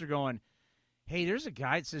producer going, hey, there's a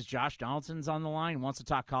guy that says Josh Donaldson's on the line, wants to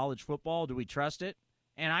talk college football. Do we trust it?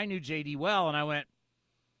 And I knew JD well, and I went,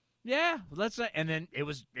 yeah, let's. And then it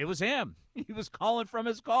was him. He was calling from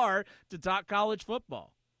his car to talk college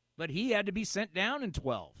football, but he had to be sent down in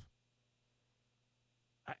 12.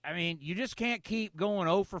 I mean, you just can't keep going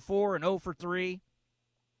 0 for 4 and 0 for 3.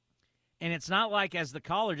 And it's not like, as the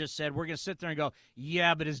caller just said, we're going to sit there and go,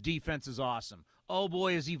 yeah, but his defense is awesome. Oh,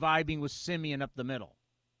 boy, is he vibing with Simeon up the middle.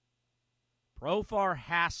 Profar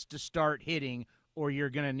has to start hitting, or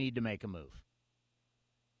you're going to need to make a move.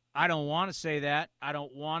 I don't want to say that. I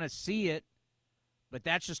don't want to see it, but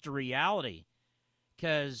that's just a reality.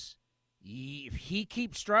 Because if he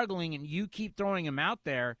keeps struggling and you keep throwing him out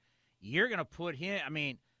there, you're going to put him – I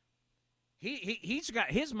mean, he's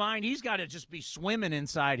got his mind. He's got to just be swimming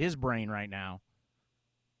inside his brain right now.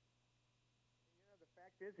 The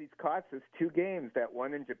fact is he's cost us 2 games, that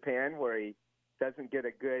one in Japan where he doesn't get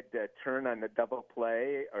a good turn on the double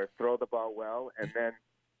play or throw the ball well, and then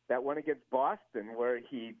that one against Boston where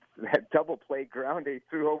that double play ground he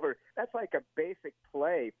threw over. That's like a basic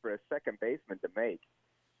play for a second baseman to make.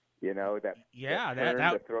 That turn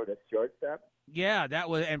to throw to shortstop. Yeah, that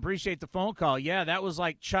was, and appreciate the phone call. Yeah, that was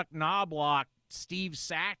like Chuck Knobloch, Steve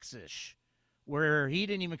Sachs-ish, where he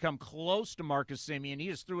didn't even come close to Marcus Simeon. He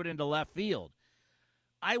just threw it into left field.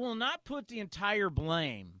 I will not put the entire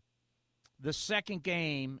blame, the second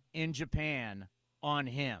game in Japan, on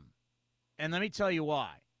him. And let me tell you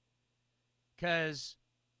why. Because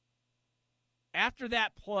after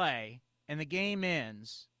that play and the game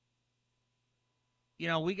ends,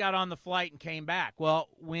 we got on the flight and came back. Well,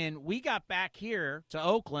 when we got back here to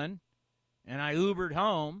Oakland and I Ubered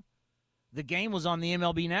home, the game was on the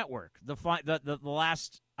MLB Network. The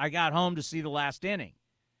last, I got home to see the last inning.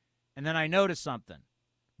 And then I noticed something.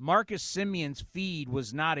 Marcus Simeon's feed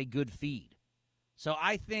was not a good feed. So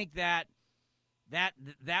I think that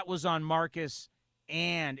was on Marcus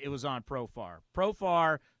and it was on Profar.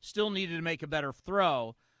 Profar still needed to make a better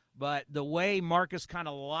throw, but the way Marcus kind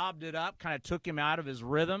of lobbed it up kind of took him out of his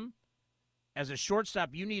rhythm. As a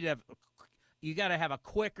shortstop, you got to have a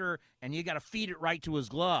quicker, and you got to feed it right to his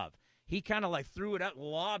glove. He kind of like threw it up,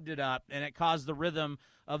 lobbed it up, and it caused the rhythm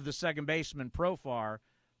of the second baseman Profar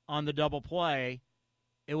on the double play.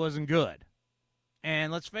 It wasn't good.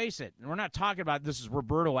 And let's face it, we're not talking about this is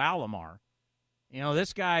Roberto Alomar.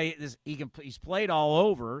 This guy, he's played all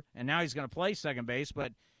over, and now he's going to play second base,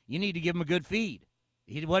 but you need to give him a good feed.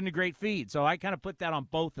 He wasn't a great feed, so I kind of put that on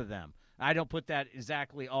both of them. I don't put that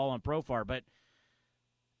exactly all on Profar, but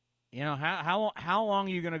how long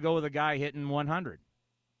are you going to go with a guy hitting 100?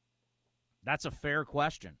 That's a fair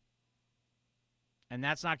question, and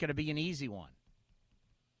that's not going to be an easy one.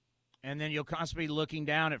 And then you'll constantly be looking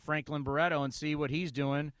down at Franklin Barreto and see what he's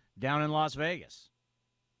doing down in Las Vegas.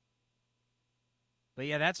 But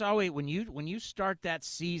yeah, that's always when you start that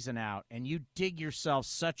season out and you dig yourself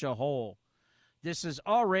such a hole. This is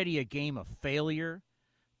already a game of failure.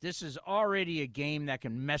 This is already a game that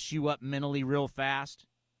can mess you up mentally real fast.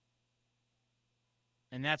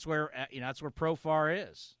 And that's where Profar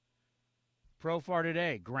is. Profar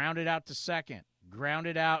today, grounded out to second,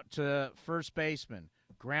 grounded out to first baseman,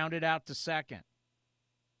 grounded out to second.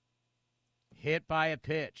 Hit by a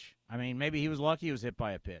pitch. I mean, maybe he was lucky he was hit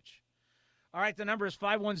by a pitch. All right, the number is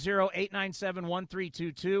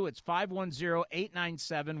 510-897-1322. It's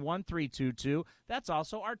 510-897-1322. That's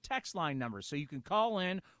also our text line number, so you can call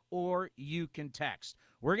in or you can text.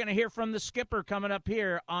 We're going to hear from the skipper coming up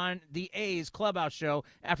here on the A's Clubhouse Show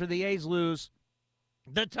after the A's lose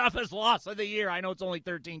the toughest loss of the year. I know it's only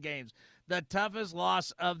 13 games. The toughest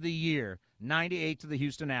loss of the year, 98 to the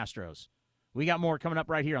Houston Astros. We got more coming up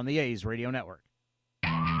right here on the A's Radio Network.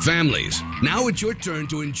 Families, now it's your turn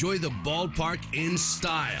to enjoy the ballpark in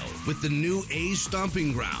style with the new A's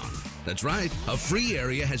Stomping Ground. That's right, a free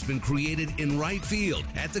area has been created in right field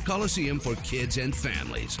at the Coliseum for kids and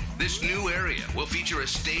families. This new area will feature a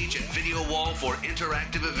stage and video wall for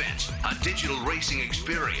interactive events, a digital racing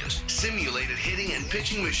experience, simulated hitting and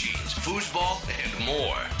pitching machines, foosball, and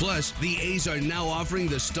more. Plus, the A's are now offering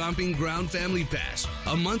the Stomping Ground Family Pass,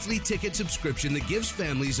 a monthly ticket subscription that gives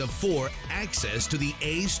families of 4 access to the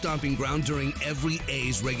A's Stomping Ground during every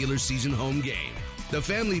A's regular season home game. The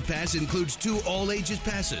Family Pass includes 2 all-ages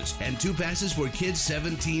passes and 2 passes for kids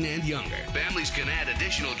 17 and younger. Families can add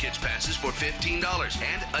additional kids passes for $15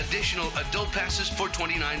 and additional adult passes for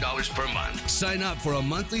 $29 per month. Sign up for a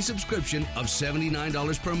monthly subscription of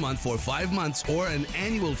 $79 per month for 5 months or an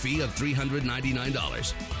annual fee of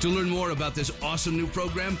 $399. To learn more about this awesome new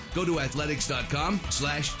program, go to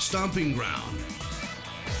athletics.com/stomping ground.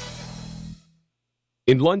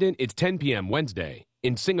 In London, it's 10 p.m. Wednesday.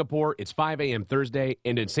 In Singapore, it's 5 a.m. Thursday,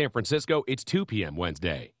 and in San Francisco, it's 2 p.m.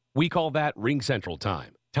 Wednesday. We call that Ring Central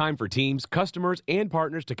Time. Time for teams, customers, and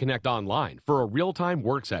partners to connect online for a real-time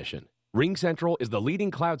work session. Ring Central is the leading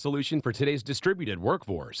cloud solution for today's distributed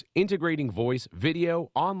workforce, integrating voice, video,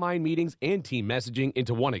 online meetings, and team messaging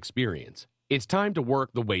into one experience. It's time to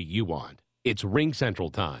work the way you want. It's Ring Central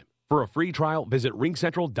Time. For a free trial, visit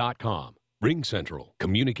ringcentral.com. Ring Central.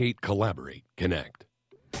 Communicate, collaborate, connect.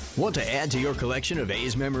 Want to add to your collection of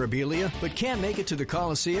A's memorabilia but can't make it to the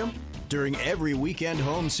Coliseum? During every weekend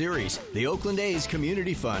home series, the Oakland A's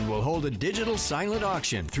Community Fund will hold a digital silent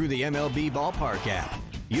auction through the MLB Ballpark app.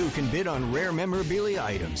 You can bid on rare memorabilia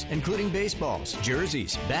items, including baseballs,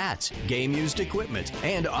 jerseys, bats, game-used equipment,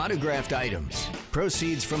 and autographed items.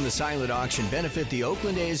 Proceeds from the silent auction benefit the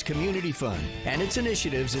Oakland A's Community Fund and its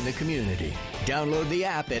initiatives in the community. Download the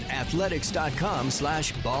app at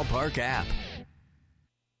athletics.com/ballpark-app.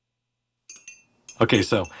 Okay,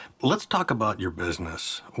 so let's talk about your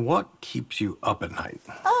business. What keeps you up at night?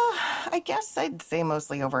 I guess I'd say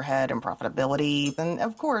mostly overhead and profitability. And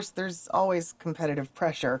of course, there's always competitive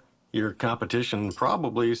pressure. Your competition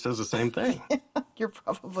probably says the same thing. You're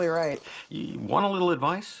probably right. You want a little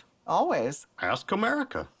advice? Always. Ask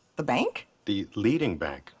Comerica. The bank? The leading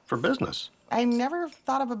bank for business. I never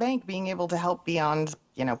thought of a bank being able to help beyond,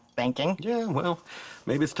 banking. Yeah, well,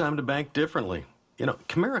 maybe it's time to bank differently.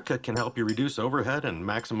 Comerica can help you reduce overhead and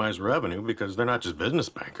maximize revenue because they're not just business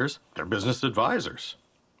bankers, they're business advisors.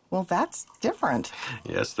 Well, that's different.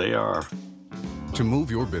 Yes, they are. To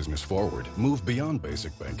move your business forward, move beyond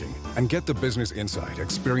basic banking and get the business insight,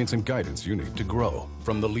 experience, and guidance you need to grow.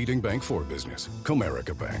 From the leading bank for business,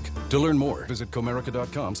 Comerica Bank. To learn more, visit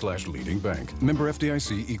comerica.com/leadingbank. Member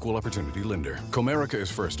FDIC, Equal Opportunity Lender. Comerica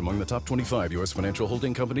is first among the top 25 U.S. financial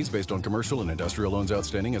holding companies based on commercial and industrial loans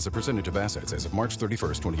outstanding as a percentage of assets as of March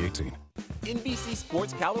 31st, 2018. NBC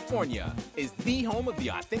Sports California is the home of the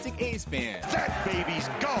authentic A's fan. That baby's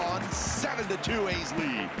gone. 7-2 A's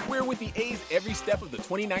lead. We're with the A's every step of the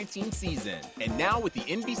 2019 season. And now with the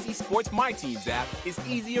NBC Sports My Teams app, it's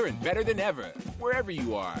easier and better than ever. Wherever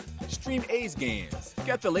you are, stream A's games,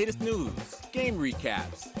 get the latest news, game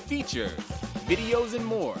recaps, features, videos, and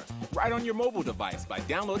more right on your mobile device by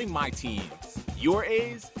downloading My Teams. Your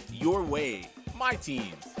A's, your way. My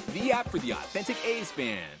Teams, the app for the authentic A's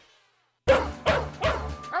fan.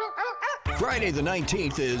 Friday the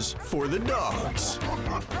 19th is for the dogs.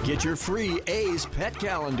 Get your free A's pet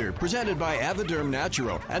calendar presented by Avoderm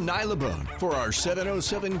Natural and Nylabone for our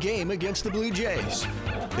 7:07 game against the Blue Jays.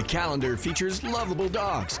 The calendar features lovable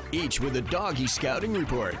dogs, each with a doggy scouting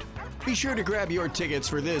report. Be sure to grab your tickets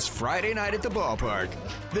for this Friday night at the ballpark.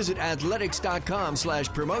 Visit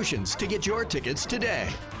athletics.com/promotions to get your tickets today.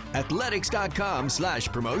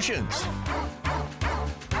 Athletics.com/promotions.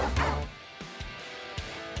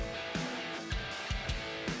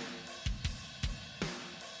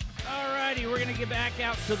 We're going to get back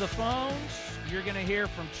out to the phones. You're going to hear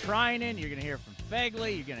from Trinan. You're going to hear from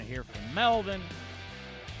Fegley. You're going to hear from Melvin.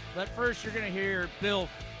 But first, you're going to hear Bill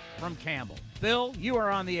from Campbell. Bill, you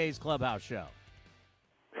are on the A's Clubhouse Show.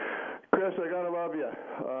 Chris, I got to love you.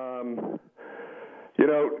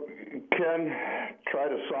 Ken tried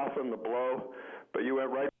to soften the blow, but you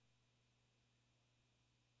went right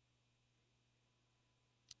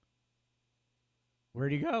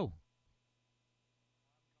Where'd he go?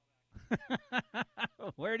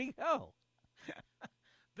 Where'd he go?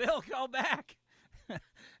 Bill, call back.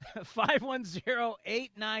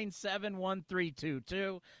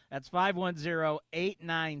 510-897-1322. That's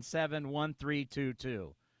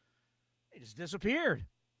 510-897-1322. He just disappeared.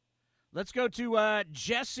 Let's go to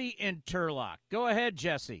Jesse in Turlock. Go ahead,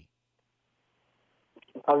 Jesse.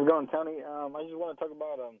 How's it going, Tony? I just want to talk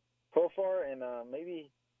about Profar and maybe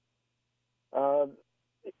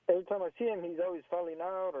every time I see him, he's always fouling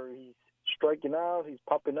out or he's striking out, he's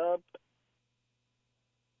popping up.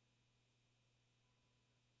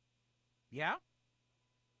 Yeah?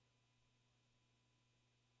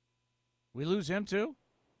 We lose him too?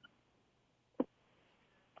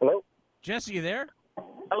 Hello? Jesse, you there?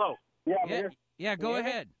 Hello. Yeah, I'm here. Yeah, go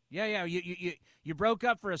ahead. Yeah. You broke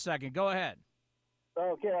up for a second. Go ahead.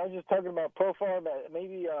 Okay, I was just talking about Profar, that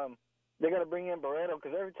maybe they got to bring in Barreto,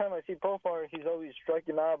 because every time I see Profar, he's always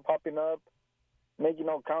striking out, popping up, making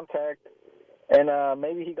no contact. And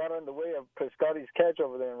maybe he got in the way of Piscotty's catch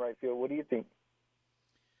over there in right field. What do you think?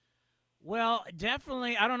 Well,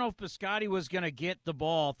 definitely, I don't know if Piscotty was going to get the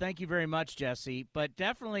ball. Thank you very much, Jesse. But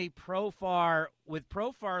definitely Profar, with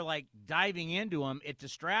Profar, like, diving into him, it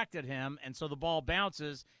distracted him, and so the ball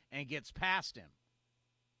bounces and gets past him.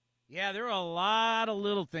 Yeah, there are a lot of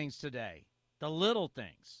little things today. The little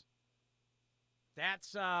things.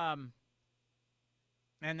 That's, and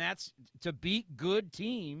that's, to beat good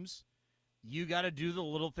teams, you got to do the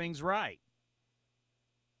little things right.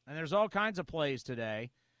 And there's all kinds of plays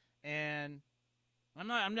today. And I'm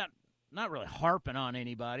not really harping on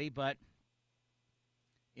anybody, but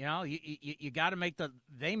you know, you got to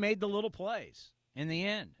they made the little plays in the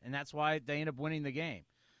end, and that's why they end up winning the game.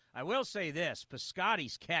 I will say this: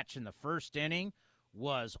 Piscotty's catch in the first inning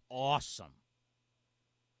was awesome.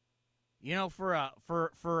 You know, for a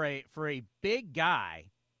big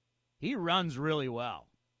guy, he runs really well,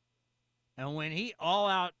 and when he all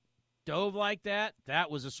out dove like that,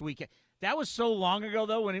 that was a sweet catch. That was so long ago,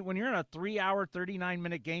 though, when you're in a 3-hour,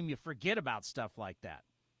 39-minute game, you forget about stuff like that.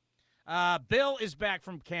 Bill is back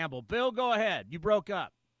from Campbell. Bill, go ahead. You broke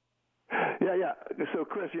up. Yeah. So,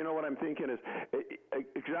 Chris, you know what I'm thinking is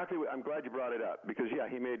exactly – I'm glad you brought it up because, yeah,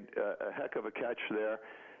 he made a heck of a catch there.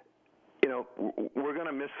 You know, we're going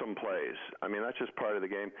to miss some plays. I mean, that's just part of the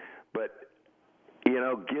game. But – you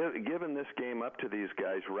know, giving this game up to these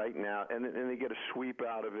guys right now, and they get a sweep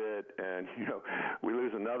out of it, and you know, we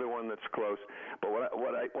lose another one that's close. But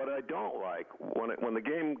what I don't like when the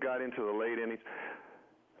game got into the late innings,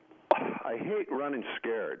 I hate running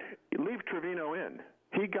scared. You leave Trevino in.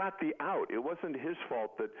 He got the out. It wasn't his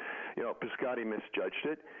fault that Piscotty misjudged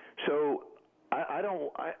it. So I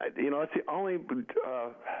don't. It's the only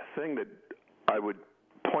thing that I would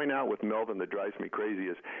point out with Melvin that drives me crazy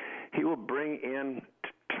is he will bring in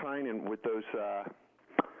Tynan with those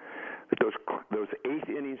eighth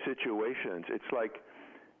inning situations. It's like,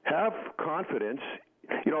 have confidence.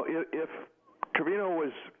 You know, if Trevino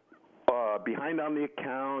was behind on the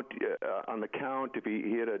count, if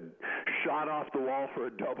he had a shot off the wall for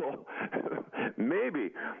a double,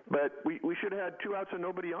 maybe. But we should have had 2 outs and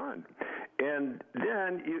nobody on. And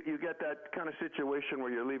then you get that kind of situation where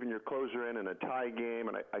you're leaving your closer in a tie game,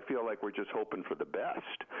 and I feel like we're just hoping for the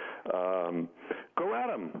best. Go at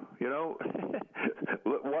them, you know.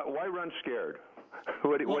 Why run scared?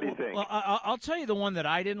 What do you think? Well, I'll tell you the one that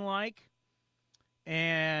I didn't like.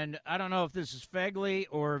 And I don't know if this is Fegley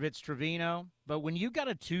or if it's Trevino, but when you got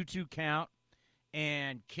a 2-2 count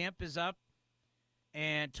and Kemp is up,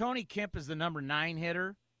 and Tony Kemp is the number 9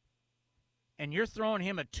 hitter, and you're throwing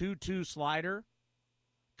him a 2-2 slider,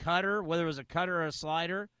 cutter, whether it was a cutter or a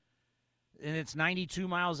slider, and it's 92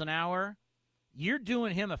 miles an hour, you're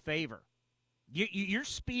doing him a favor. You're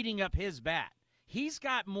speeding up his bat. He's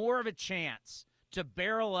got more of a chance to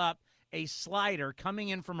barrel up a slider coming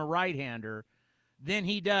in from a right-hander than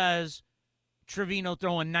he does Trevino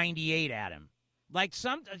throwing 98 at him. I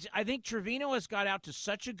think Trevino has got out to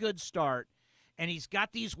such a good start, and he's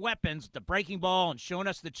got these weapons, the breaking ball and showing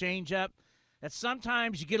us the changeup, that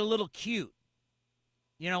sometimes you get a little cute.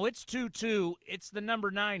 You know, it's 2-2. It's the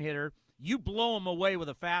number 9 hitter. You blow him away with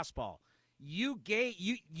a fastball. You gave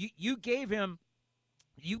him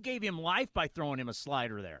life by throwing him a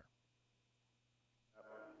slider there.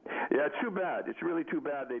 Yeah, it's too bad. It's really too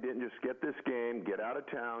bad they didn't just get this game, get out of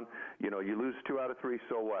town. You know, you lose 2 out of 3,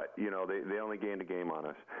 so what? You know, they only gained a game on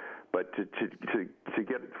us. But to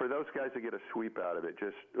get for those guys to get a sweep out of it,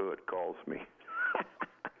 just it galls me.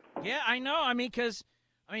 Yeah, I know. I mean, because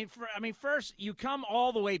first you come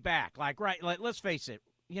all the way back. Like let's face it.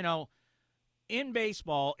 You know, in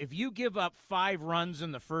baseball, if you give up 5 runs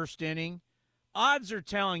in the first inning, odds are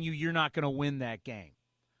telling you you're not going to win that game.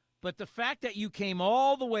 But the fact that you came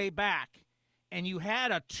all the way back and you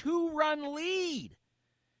had a 2-run lead,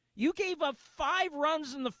 you gave up 5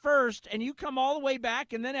 runs in the first, and you come all the way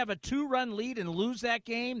back and then have a 2-run lead and lose that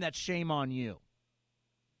game, that's shame on you.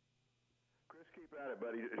 Chris, keep at it,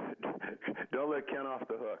 buddy. Don't let Ken off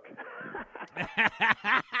the hook.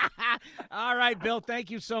 All right, Bill,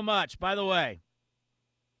 thank you so much. By the way,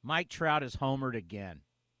 Mike Trout is homered again.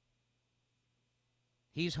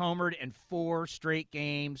 He's homered in 4 straight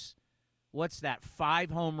games. What's that,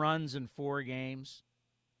 5 home runs in 4 games?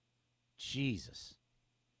 Jesus.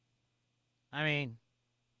 I mean,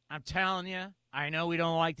 I'm telling you, I know we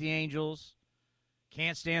don't like the Angels.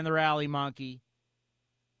 Can't stand the rally monkey.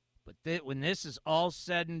 But when this is all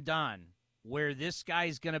said and done, where this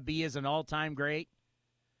guy's going to be as an all-time great,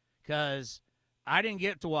 because I didn't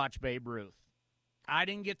get to watch Babe Ruth. I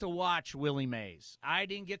didn't get to watch Willie Mays. I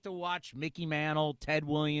didn't get to watch Mickey Mantle, Ted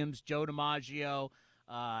Williams, Joe DiMaggio,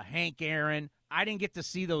 Hank Aaron. I didn't get to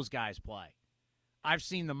see those guys play. I've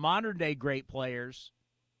seen the modern-day great players,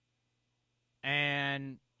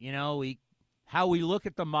 and, you know, how we look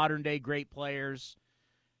at the modern-day great players,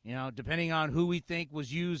 you know, depending on who we think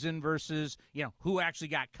was using versus, you know, who actually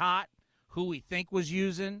got caught, who we think was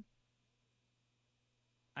using.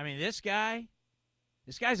 I mean, this guy's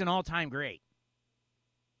an all-time great.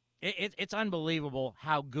 It's unbelievable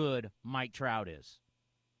how good Mike Trout is.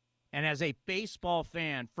 And as a baseball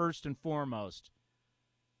fan, first and foremost,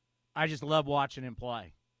 I just love watching him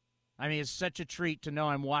play. I mean, it's such a treat to know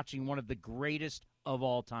I'm watching one of the greatest of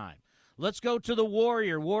all time. Let's go to the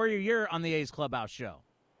Warrior. Warrior, you're on the A's Clubhouse show.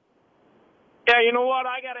 Yeah, you know what?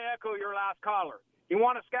 I got to echo your last caller. You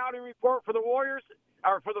want a scouting report for the Warriors,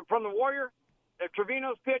 or from the Warrior? If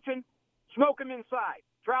Trevino's pitching, smoke him inside.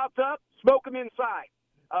 Trout's up, smoke him inside.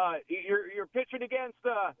 You're pitching against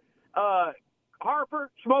Harper,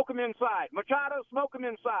 smoke him inside. Machado, smoke him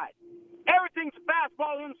inside. Everything's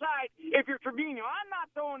fastball inside if you're Trevino. I'm not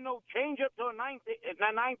throwing no changeup to a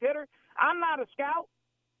ninth hitter. I'm not a scout.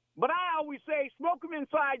 But I always say, smoke him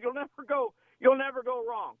inside. You'll never go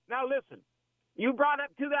wrong. Now listen, you brought up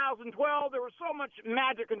 2012. There was so much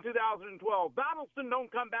magic in 2012. Donaldson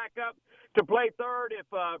don't come back up to play third if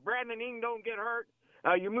Brandon Ing don't get hurt.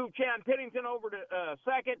 You move Chan Pittington over to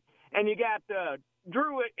second, and you got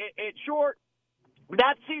Drew at short.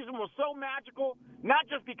 That season was so magical, not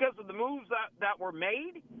just because of the moves that were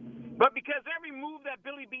made, but because every move that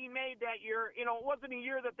Billy Beane made that year, you know, it wasn't a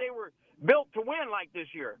year that they were built to win like this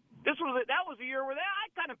year. That was a year where I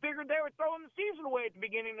kind of figured they were throwing the season away at the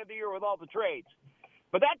beginning of the year with all the trades.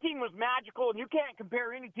 But that team was magical, and you can't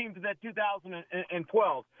compare any team to that 2012.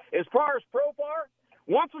 As far as Profar,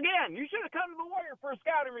 once again, you should have come to the Warrior for a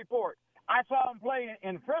scouting report. I saw him play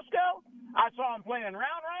in Frisco. I saw him play in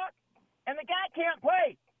Round Rock. And the guy can't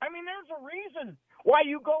play. I mean, there's a reason why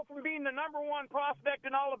you go from being the number 1 prospect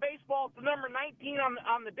in all of baseball to number 19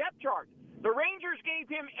 on the depth chart. The Rangers gave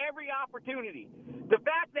him every opportunity. The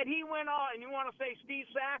fact that he went all, and you want to say Steve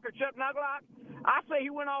Sack or Chuck Nuglock, I say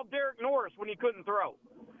he went all Derek Norris when he couldn't throw.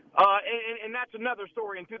 And that's another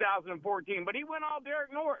story in 2014. But he went all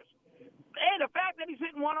Derek Norris. Hey, the fact that he's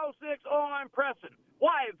hitting 106, I'm pressing.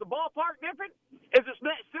 Why? Is the ballpark different? Is it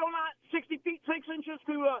still not 60 feet 6 inches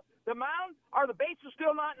to the mound? Are the bases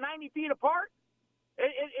still not 90 feet apart?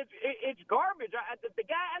 It's garbage. The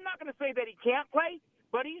guy, I'm not going to say that he can't play,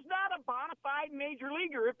 but he's not a bona fide major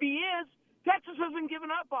leaguer. If he is, Texas hasn't given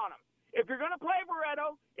up on him. If you're going to play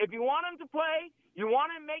Barreto, if you want him to play, you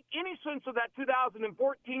want him to make any sense of that 2014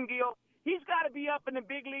 deal, he's got to be up in the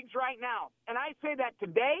big leagues right now. And I say that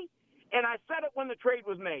today, and I said it when the trade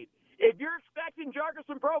was made. If you're expecting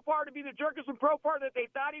Jurgensen Profar to be the Jurgensen Profar that they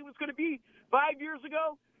thought he was going to be 5 years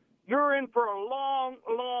ago, you're in for a long,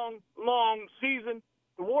 long, long season.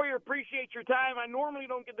 The Warrior appreciates your time. I normally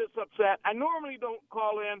don't get this upset. I normally don't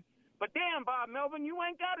call in. But damn, Bob Melvin, you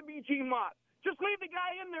ain't got to be Gene Mott. Just leave the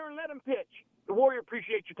guy in there and let him pitch. The Warrior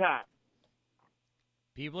appreciates your time.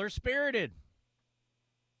 People are spirited.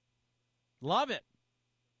 Love it.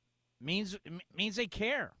 Means they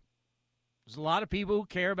care. There's a lot of people who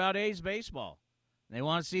care about A's baseball. They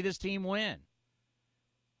want to see this team win.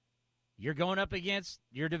 You're going up against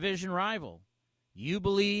your division rival. You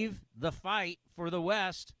believe the fight for the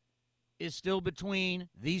West is still between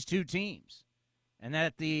these two teams and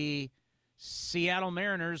that the Seattle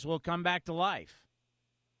Mariners will come back to life.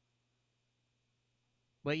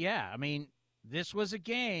 But, yeah, I mean, this was a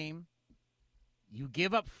game. You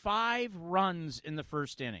give up 5 runs in the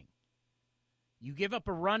first inning. You give up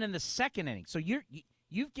a run in the second inning. So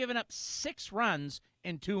you've given up 6 runs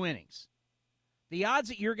in 2 innings. The odds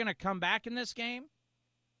that you're going to come back in this game,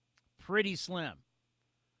 pretty slim.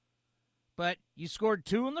 But you scored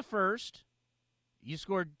 2 in the first. You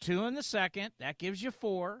scored 2 in the second. That gives you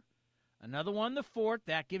 4. Another one in the fourth.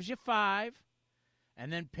 That gives you 5.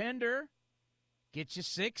 And then Pinder gets you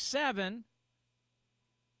 6, 7.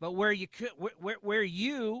 But where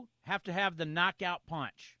you have to have the knockout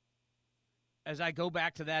punch, as I go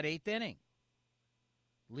back to that 8th inning.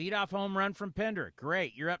 Leadoff home run from Pinder.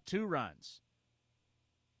 Great. You're up 2 runs.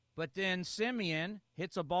 But then Semien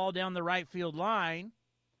hits a ball down the right field line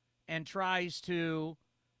and tries to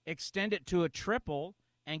extend it to a triple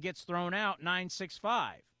and gets thrown out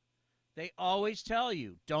 9-6-5. They always tell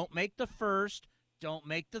you, don't make the first, don't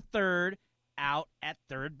make the third out at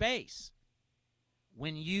third base.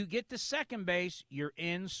 When you get to second base, you're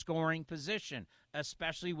in scoring position,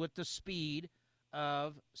 especially with the speed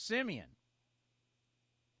of Semien.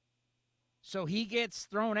 So he gets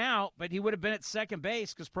thrown out, but he would have been at second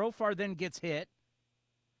base because Profar then gets hit.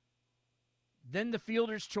 Then the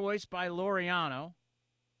fielder's choice by Laureano.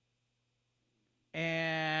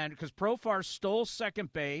 And because Profar stole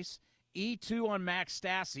second base, E2 on Max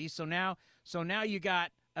Stassi. So now you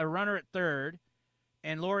got a runner at third,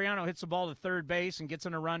 and Laureano hits the ball to third base and gets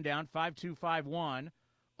in a rundown, 5-2, 5-1,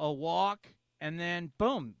 a walk, and then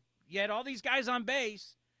boom. You had all these guys on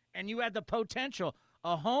base, and you had the potential,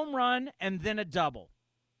 a home run and then a double.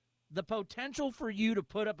 The potential for you to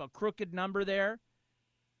put up a crooked number there.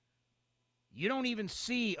 You don't even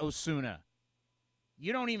see Osuna.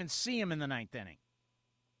 You don't even see him in the 9th inning.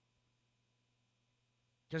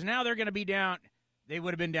 Because now they're going to be down. They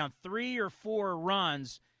would have been down 3 or 4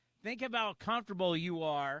 runs. Think of how comfortable you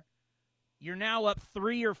are. You're now up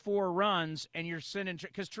 3 or 4 runs, and you're sending –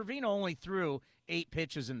 because Trevino only threw 8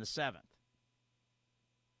 pitches in the 7th.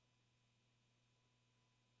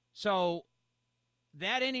 So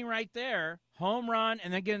that inning right there, home run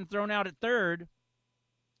and then getting thrown out at third,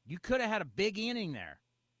 you could have had a big inning there.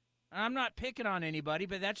 And I'm not picking on anybody,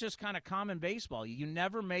 but that's just kind of common baseball. You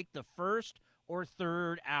never make the first or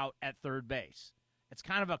third out at third base. It's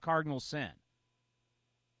kind of a cardinal sin.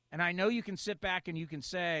 And I know you can sit back and you can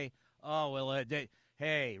say, oh, well,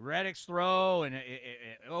 hey, Reddick's throw and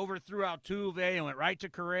it overthrew Altuve and went right to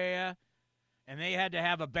Correa, and they had to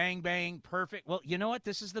have a bang-bang perfect. Well, you know what?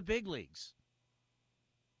 This is the big leagues.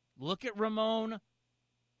 Look at Ramon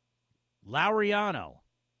Laureano.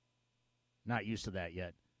 Not used to that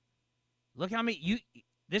yet. Look how many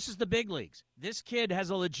this is the big leagues. This kid has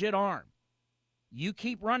a legit arm. You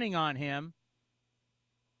keep running on him.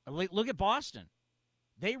 Look at Boston.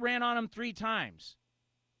 They ran on him 3 times.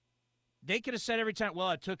 They could have said every time,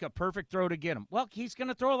 well, it took a perfect throw to get him. Well, he's going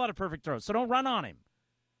to throw a lot of perfect throws, so don't run on him.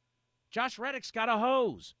 Josh Reddick's got a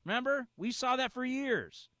hose. Remember? We saw that for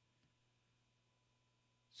years.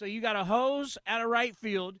 So you got a hose at a right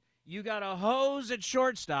field. You got a hose at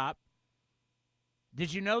shortstop.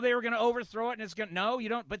 Did you know they were going to overthrow it and it's going to – no, you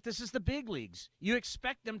don't. But this is the big leagues. You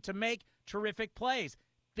expect them to make terrific plays.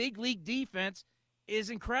 Big league defense is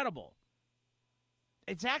incredible.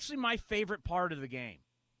 It's actually my favorite part of the game.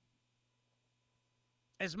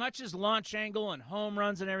 As much as launch angle and home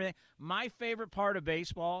runs and everything, my favorite part of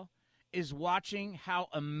baseball is watching how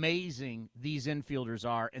amazing these infielders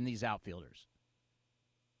are and these outfielders.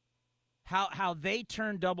 How they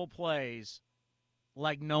turn double plays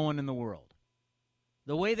like no one in the world.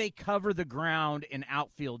 The way they cover the ground in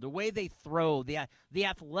outfield, the way they throw, the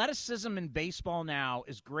athleticism in baseball now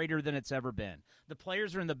is greater than it's ever been. The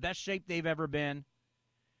players are in the best shape they've ever been.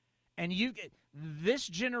 And this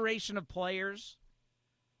generation of players,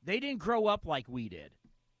 they didn't grow up like we did.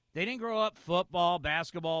 They didn't grow up football,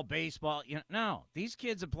 basketball, baseball. No, these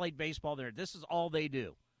kids have played baseball there. This is all they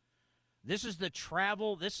do. This is the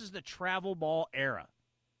travel ball era.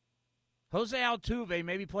 Jose Altuve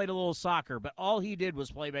maybe played a little soccer, but all he did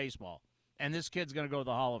was play baseball. And this kid's going to go to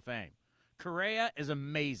the Hall of Fame. Correa is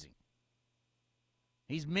amazing.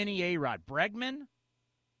 He's mini A-Rod. Bregman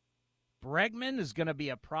is going to be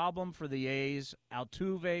a problem for the A's.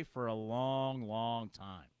 Altuve for a long, long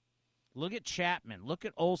time. Look at Chapman. Look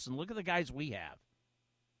at Olsen. Look at the guys we have.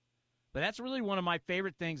 But that's really one of my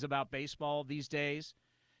favorite things about baseball these days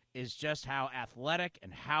is just how athletic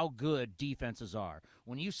and how good defenses are.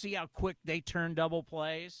 When you see how quick they turn double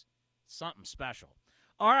plays, something special.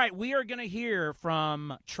 All right, we are going to hear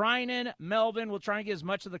from Trinan Melvin. We'll try and get as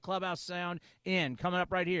much of the clubhouse sound in coming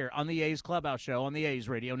up right here on the A's Clubhouse Show on the A's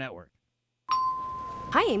Radio Network.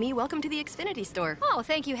 Hi, Amy. Welcome to the Xfinity store. Oh,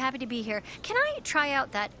 thank you. Happy to be here. Can I try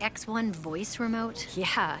out that X1 voice remote?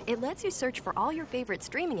 Yeah, it lets you search for all your favorite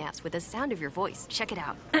streaming apps with the sound of your voice. Check it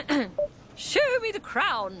out. Show Me the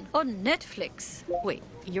Crown on Netflix. Wait,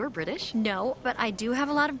 you're British? No, but I do have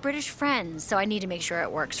a lot of British friends, so I need to make sure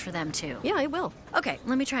it works for them too. Yeah, it will. Okay,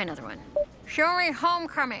 let me try another one. Show me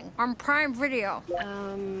Homecoming on Prime Video.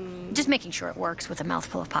 Just making sure it works with a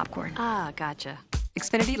mouthful of popcorn. Ah, gotcha.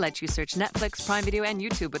 Xfinity lets you search Netflix, Prime Video, and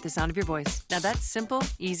YouTube with the sound of your voice. Now that's simple,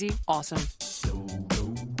 easy, awesome.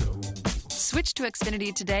 Switch to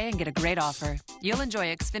Xfinity today and get a great offer. You'll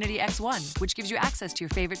enjoy Xfinity X1, which gives you access to your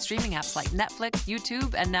favorite streaming apps like Netflix,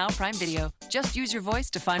 YouTube, and now Prime Video. Just use your voice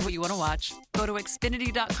to find what you want to watch. Go to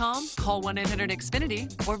Xfinity.com, call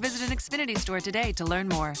 1-800-XFINITY, or visit an Xfinity store today to learn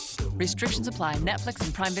more. Restrictions apply. Netflix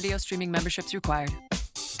and Prime Video streaming memberships required.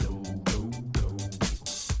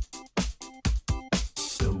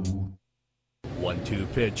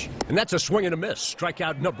 1-2 pitch. And that's a swing and a miss.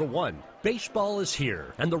 Strikeout number 1. Baseball is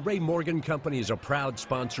here, and the Ray Morgan Company is a proud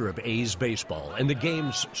sponsor of A's Baseball and the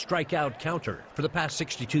game's strikeout counter. For the past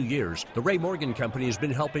 62 years, the Ray Morgan Company has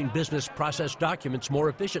been helping business process documents more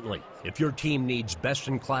efficiently. If your team needs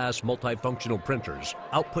best-in-class multifunctional printers,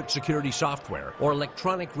 output security software, or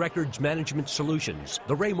electronic records management solutions,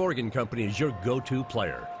 the Ray Morgan Company is your go-to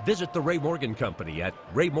player. Visit the Ray Morgan Company at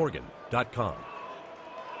raymorgan.com.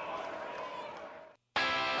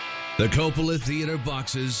 The Coppola Theater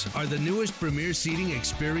boxes are the newest premier seating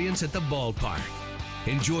experience at the ballpark.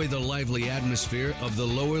 Enjoy the lively atmosphere of the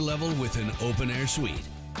lower level with an open-air suite.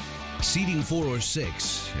 Seating 4 or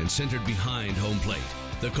 6 and centered behind home plate,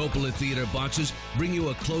 the Coppola Theater boxes bring you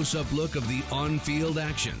a close-up look of the on-field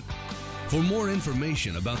action. For more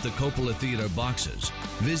information about the Coppola Theater boxes,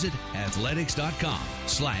 visit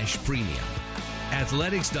athletics.com/premium.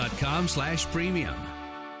 Athletics.com/premium.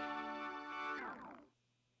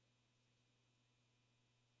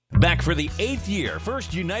 Back for the 8th year,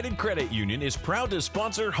 First United Credit Union is proud to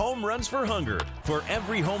sponsor Home Runs for Hunger. For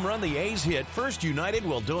every home run the A's hit, First United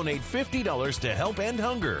will donate $50 to help end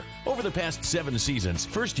hunger. Over the past 7 seasons,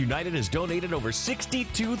 First United has donated over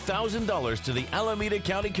 $62,000 to the Alameda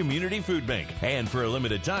County Community Food Bank. And for a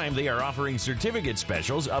limited time, they are offering certificate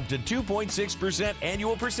specials up to 2.6%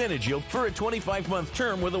 annual percentage yield for a 25-month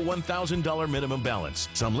term with a $1,000 minimum balance.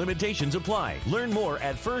 Some limitations apply. Learn more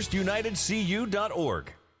at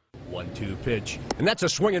firstunitedcu.org. 1-2 pitch. And that's a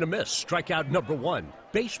swing and a miss. Strikeout number 1.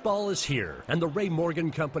 Baseball is here, and the Ray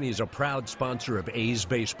Morgan Company is a proud sponsor of A's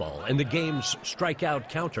Baseball and the game's strikeout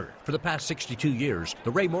counter. For the past 62 years,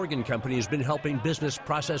 the Ray Morgan Company has been helping business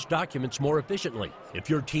process documents more efficiently. If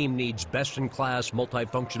your team needs best-in-class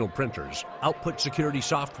multifunctional printers, output security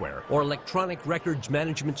software, or electronic records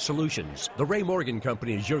management solutions, the Ray Morgan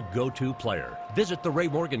Company is your go-to player. Visit the Ray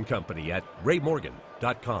Morgan Company at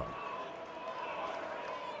raymorgan.com.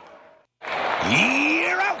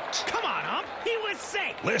 You're out! Come on, Ump. He was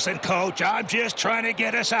safe. Listen, Coach, I'm just trying to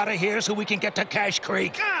get us out of here so we can get to Cache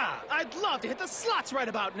Creek. Ah, I'd love to hit the slots right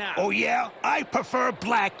about now. Oh, yeah? I prefer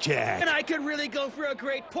blackjack. And I could really go for a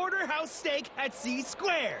great porterhouse steak at C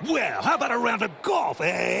Square. Well, how about a round of golf,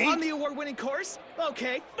 eh? On the award-winning course?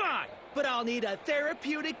 Okay, fine. But I'll need a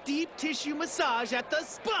therapeutic deep tissue massage at the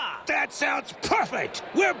spa. That sounds perfect.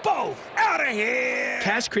 We're both out of here.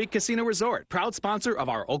 Cache Creek Casino Resort, proud sponsor of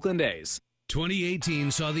our Oakland A's. 2018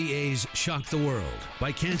 saw the A's shock the world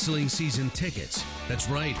by canceling season tickets. That's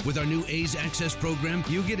right. With our new A's Access program,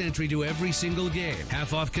 you get entry to every single game,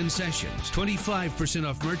 half off concessions, 25%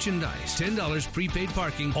 off merchandise, $10 prepaid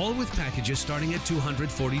parking, all with packages starting at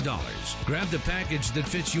 $240. Grab the package that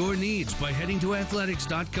fits your needs by heading to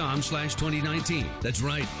athletics.com/2019. That's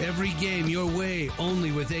right. Every game your way,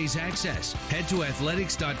 only with A's Access. Head to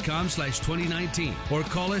athletics.com/2019 or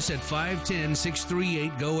call us at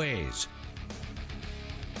 510-638-GO-A's.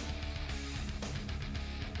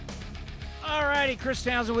 All righty, Chris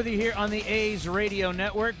Townsend with you here on the A's Radio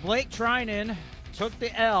Network. Blake Treinen took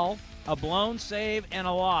the L, a blown save and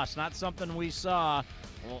a loss. Not something we saw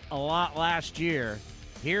a lot last year.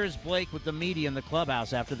 Here's Blake with the media in the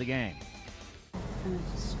clubhouse after the game. Kind of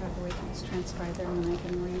describe the way things transpired there in the ninth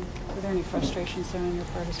inning. Were there any frustrations there on your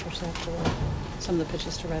part, especially after some of the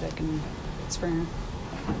pitches to Reddick and Springer?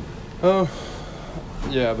 Oh,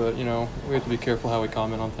 yeah, but, you know, we have to be careful how we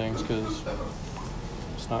comment on things because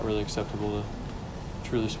it's not really acceptable to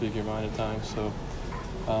truly speak your mind at times. So,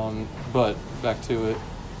 but back to it,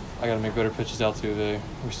 I got to make better pitches out to Altuve.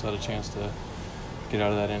 We still had a chance to get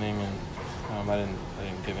out of that inning, and I didn't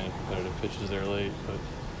give any competitive pitches there late. But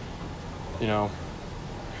you know,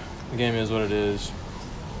 the game is what it is.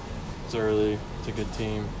 It's early. It's a good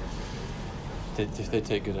team. They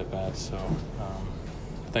take good at bats. So,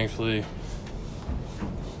 thankfully,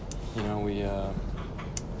 you know, we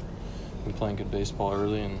been playing good baseball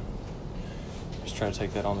early and just try to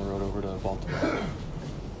take that on the road over to Baltimore.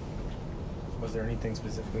 Was there anything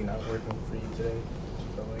specifically not working for you today?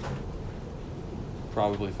 You felt like?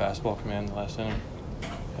 Probably fastball command in the last inning.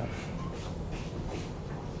 Yeah.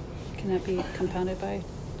 Can that be compounded by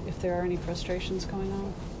if there are any frustrations going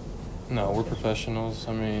on? No, we're professionals.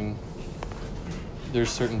 I mean,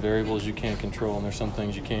 there's certain variables you can't control, and there's some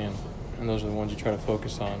things you can, and those are the ones you try to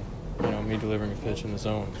focus on. You know, me delivering a pitch in the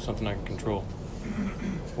zone, something I can control,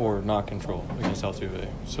 or not control against Altuve.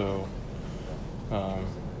 So,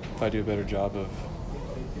 if I do a better job of,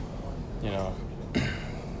 you know,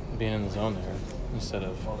 being in the zone there instead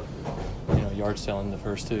of, you know, yard selling the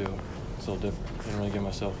first two, it's a little different. I didn't really give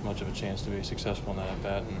myself much of a chance to be successful in that at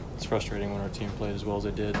bat, and it's frustrating when our team played as well as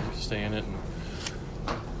they did to stay in it, and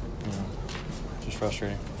you know, just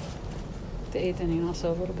frustrating. The eighth inning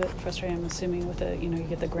also a little bit frustrating. I'm assuming with the, you know, you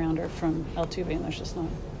get the grounder from Altuve and there's just not.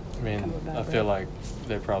 I mean, I feel like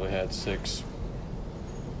they probably had 6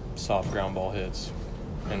 soft ground ball hits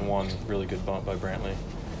and 1 really good bump by Brantley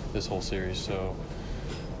this whole series. So,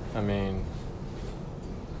 I mean,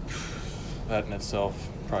 that in itself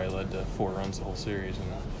probably led to 4 runs the whole series, and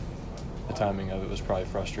the timing of it was probably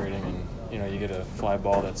frustrating. And you know, you get a fly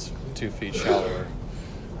ball that's 2 feet shallower,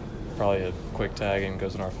 probably a quick tag and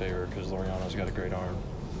goes in our favor because Laureano's got a great arm.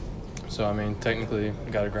 So I mean, technically,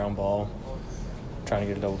 got a ground ball, trying to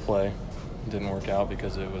get a double play, didn't work out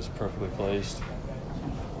because it was perfectly placed.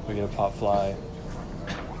 We get a pop fly,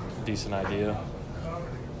 decent idea.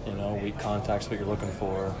 You know, weak contact's what you're looking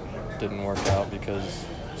for. Didn't work out because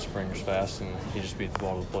Springer's fast and he just beat the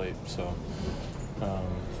ball to the plate. So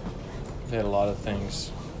they had a lot of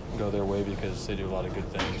things go their way because they do a lot of good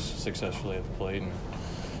things successfully at the plate and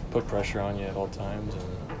put pressure on you at all times.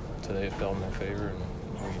 And today it fell in their favor, and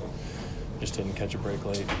we just didn't catch a break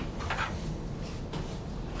late.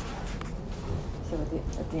 So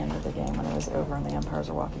at the end of the game, when it was over and the umpires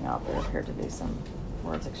were walking out, there appeared to be some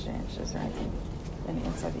words exchanged. Is there any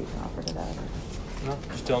insight that you can offer to that? No,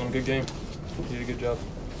 just telling them good game. You did a good job.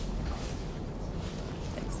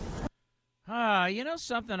 You know,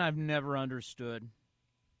 something I've never understood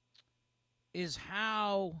is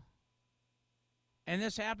how, and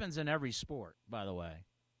this happens in every sport, by the way,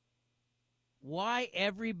 why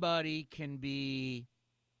everybody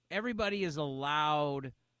is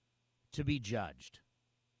allowed to be judged,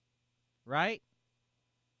 right?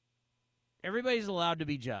 Everybody's allowed to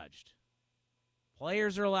be judged.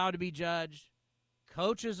 Players are allowed to be judged.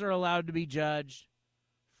 Coaches are allowed to be judged.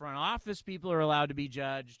 Front office people are allowed to be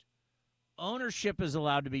judged. Ownership is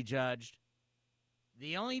allowed to be judged.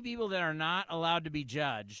 The only people that are not allowed to be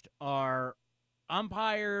judged are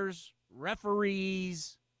umpires,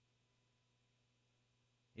 referees.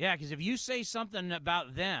 Yeah, because if you say something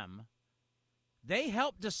about them, they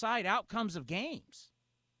help decide outcomes of games.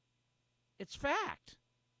 It's fact.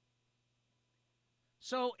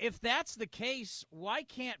 So if that's the case, why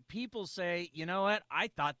can't people say, you know what, I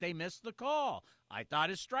thought they missed the call. I thought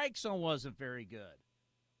his strike zone wasn't very good.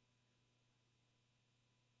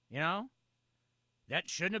 You know? That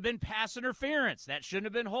shouldn't have been pass interference. That shouldn't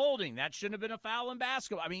have been holding. That shouldn't have been a foul in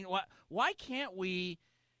basketball. I mean, why can't we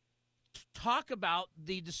talk about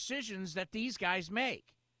the decisions that these guys make?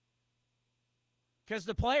 Because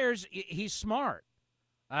the players, he's smart.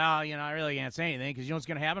 You know, I really can't say anything because you know what's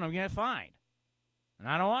going to happen? I'm going to get fined. And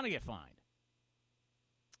I don't want to get fined.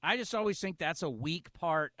 I just always think that's a weak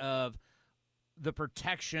part of the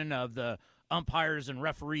protection of the umpires and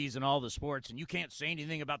referees and all the sports, and you can't say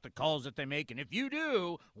anything about the calls that they make, and if you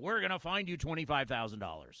do, we're going to fine you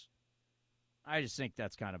 $25,000. I just think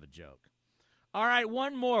that's kind of a joke. All right,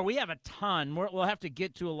 one more. We have a ton. We'll have to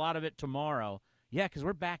get to a lot of it tomorrow. Yeah, because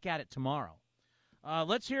we're back at it tomorrow.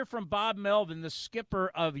 Let's hear from Bob Melvin, the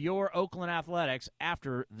skipper of your Oakland Athletics,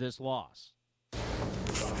 after this loss.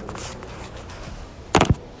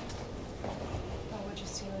 What'd you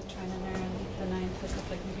see with trying to narrow the ninth? It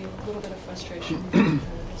looked like maybe a little bit of frustration.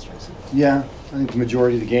 Yeah, I think the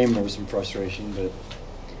majority of the game there was some frustration, but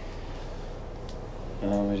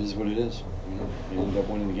it is what it is. You know, we ended up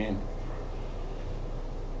winning the game.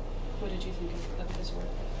 What did you think of his work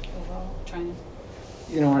overall? Trying.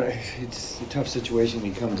 You know what? It's a tough situation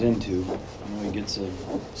he comes into. You know, he gets a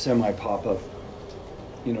semi pop-up,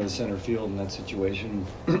 you know, to center field in that situation.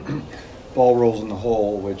 Ball rolls in the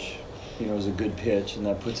hole, which, you know, is a good pitch, and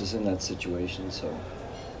that puts us in that situation. So,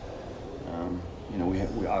 you know,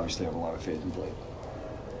 we obviously have a lot of faith in Blake.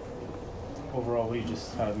 Overall, what are you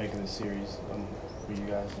just kind of making this series for you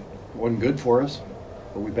guys? It wasn't good for us,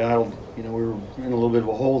 but we battled. You know, we were in a little bit of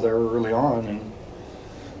a hole there early on, and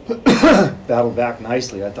battled back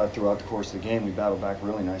nicely. I thought throughout the course of the game we battled back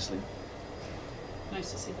really nicely.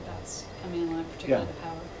 Nice to see the bats coming in line, particularly the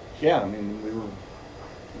power. Yeah, I mean, we were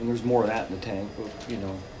and there's more of that in the tank. But you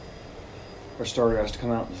know, our starter has to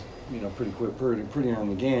come out, pretty quick, pretty early in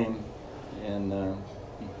the game, and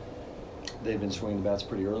they've been swinging the bats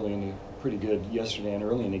pretty early and pretty good yesterday and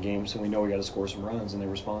early in the game. So we know we got to score some runs, and they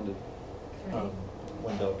responded.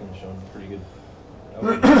 Wendelken's shown pretty good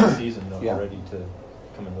season though, already to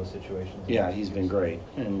come in those situations. Yeah, he's been great.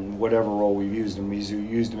 And whatever role we've used him in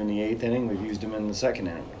the 8th inning, we've used him in the 2nd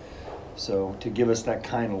inning. So to give us that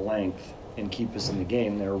kind of length and keep us in the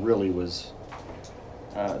game there really was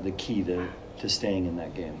the key to staying in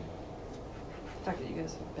that game. The fact that you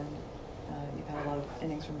guys have been, you've had a lot of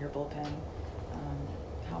innings from your bullpen,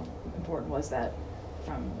 how important was that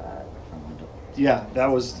from Wendell? Yeah, that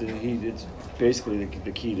was it's basically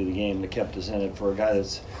the key to the game that kept us in it. For a guy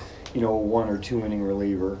that's, a 1 or 2 inning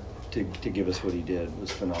reliever to give us what he did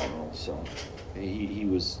was phenomenal. So he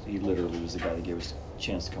literally was the guy that gave us a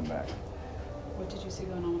chance to come back. What did you see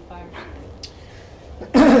going on with Fiers?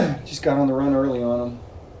 Just got on the run early on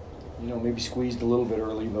him. Maybe squeezed a little bit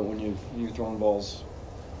early, but when you're throwing balls,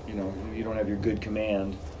 you don't have your good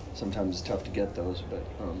command. Sometimes it's tough to get those, but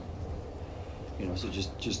so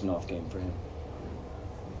just an off game for him.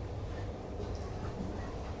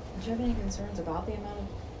 Do you have any concerns about the amount of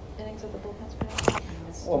innings that the bullpen's playing?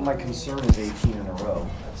 Well, my concern is 18 in a row.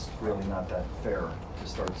 That's really not that fair to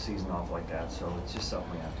start the season off like that, so it's just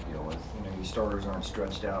something we have to deal with. Your starters aren't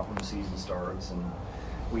stretched out when the season starts, and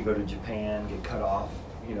we go to Japan, get cut off,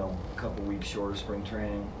 a couple weeks short of spring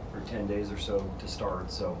training, or 10 days or so to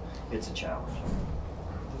start, so it's a challenge.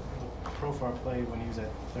 The Profar play when he was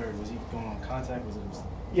at third, was he going on contact? Was it?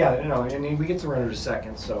 Yeah, and we get the runner to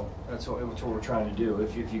second, so that's what we're trying to do.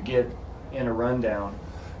 If you get in a rundown,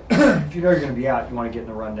 if you know you're going to be out, you want to get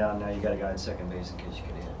in a rundown. Now you got a guy at second base in case you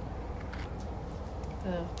get hit.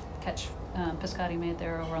 The catch Piscotty made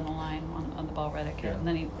there over on the line on the ball Reddick, and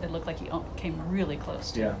then it looked like he came really close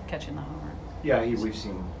to catching the homer. Yeah, we've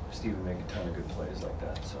seen Steven make a ton of good plays like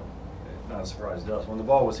that, so not a surprise to us. When the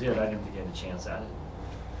ball was hit, I didn't think he had a chance at it.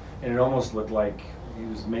 And it almost looked like he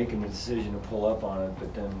was making the decision to pull up on it,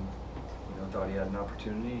 but then, thought he had an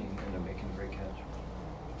opportunity and ended up making a great catch.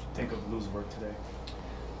 Think of Lou's work today?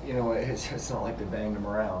 It's not like they banged him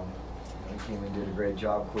around. He came in, did a great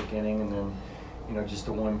job, quick inning, and then, just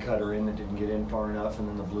the one cutter in that didn't get in far enough, and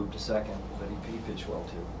then the bloop to second. But he pitched well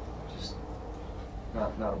too. Just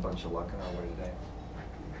not a bunch of luck in our way today.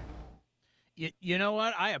 You know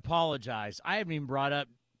what? I apologize. I haven't even brought up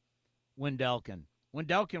Wendelken.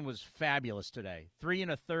 Wendelken was fabulous today. 3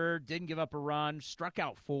 1/3, didn't give up a run, struck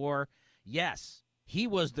out 4. Yes, he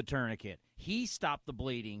was the tourniquet. He stopped the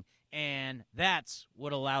bleeding, and that's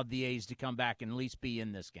what allowed the A's to come back and at least be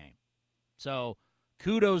in this game. So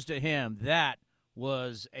kudos to him. That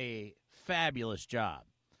was a fabulous job.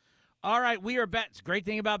 All right, we are back. It's a great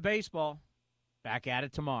thing about baseball. Back at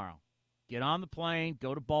it tomorrow. Get on the plane,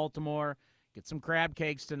 go to Baltimore, get some crab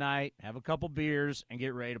cakes tonight, have a couple beers, and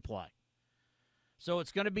get ready to play. So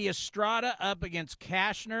it's going to be Estrada up against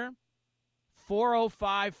Cashner,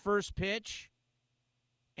 4:05 first pitch,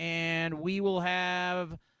 and we will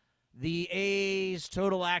have the A's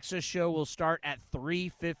Total Access show will start at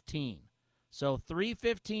 3:15. So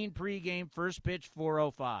 3:15 pregame, first pitch,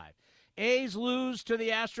 4:05. A's lose to the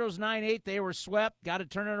Astros 9-8. They were swept. Got to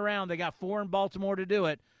turn it around. They got 4 in Baltimore to do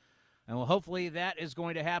it. And hopefully that is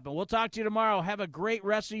going to happen. We'll talk to you tomorrow. Have a great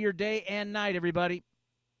rest of your day and night, everybody.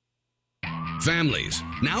 Families,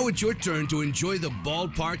 now it's your turn to enjoy the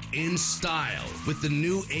ballpark in style with the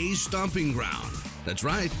new A's Stomping Ground. That's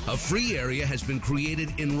right, a free area has been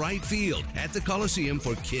created in right field at the Coliseum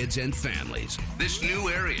for kids and families. This new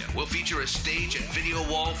area will feature a stage and video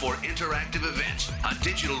wall for interactive events, a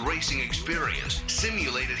digital racing experience,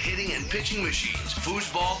 simulated hitting and pitching machines,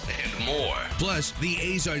 foosball, and more. Plus, the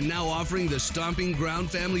A's are now offering the Stomping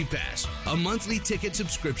Ground Family Pass, a monthly ticket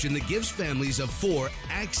subscription that gives families of 4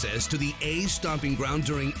 access to the A's Stomping Ground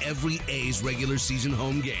during every A's regular season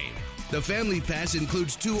home game. The Family Pass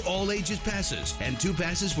includes 2 all-ages passes and 2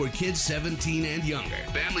 passes for kids 17 and younger.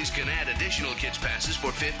 Families can add additional kids passes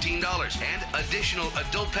for $15 and additional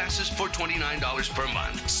adult passes for $29 per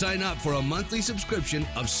month. Sign up for a monthly subscription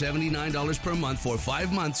of $79 per month for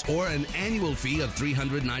 5 months or an annual fee of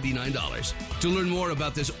 $399. To learn more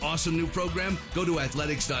about this awesome new program, go to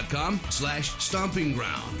athletics.com/stomping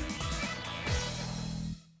ground.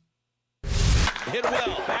 Hit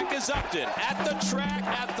well. Back is Upton. At the track,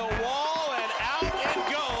 at the wall, and out it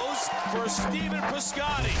goes for Stephen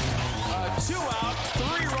Piscotty. A 2-out,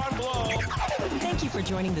 3-run blow. Thank you for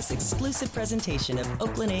joining this exclusive presentation of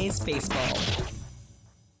Oakland A's Baseball.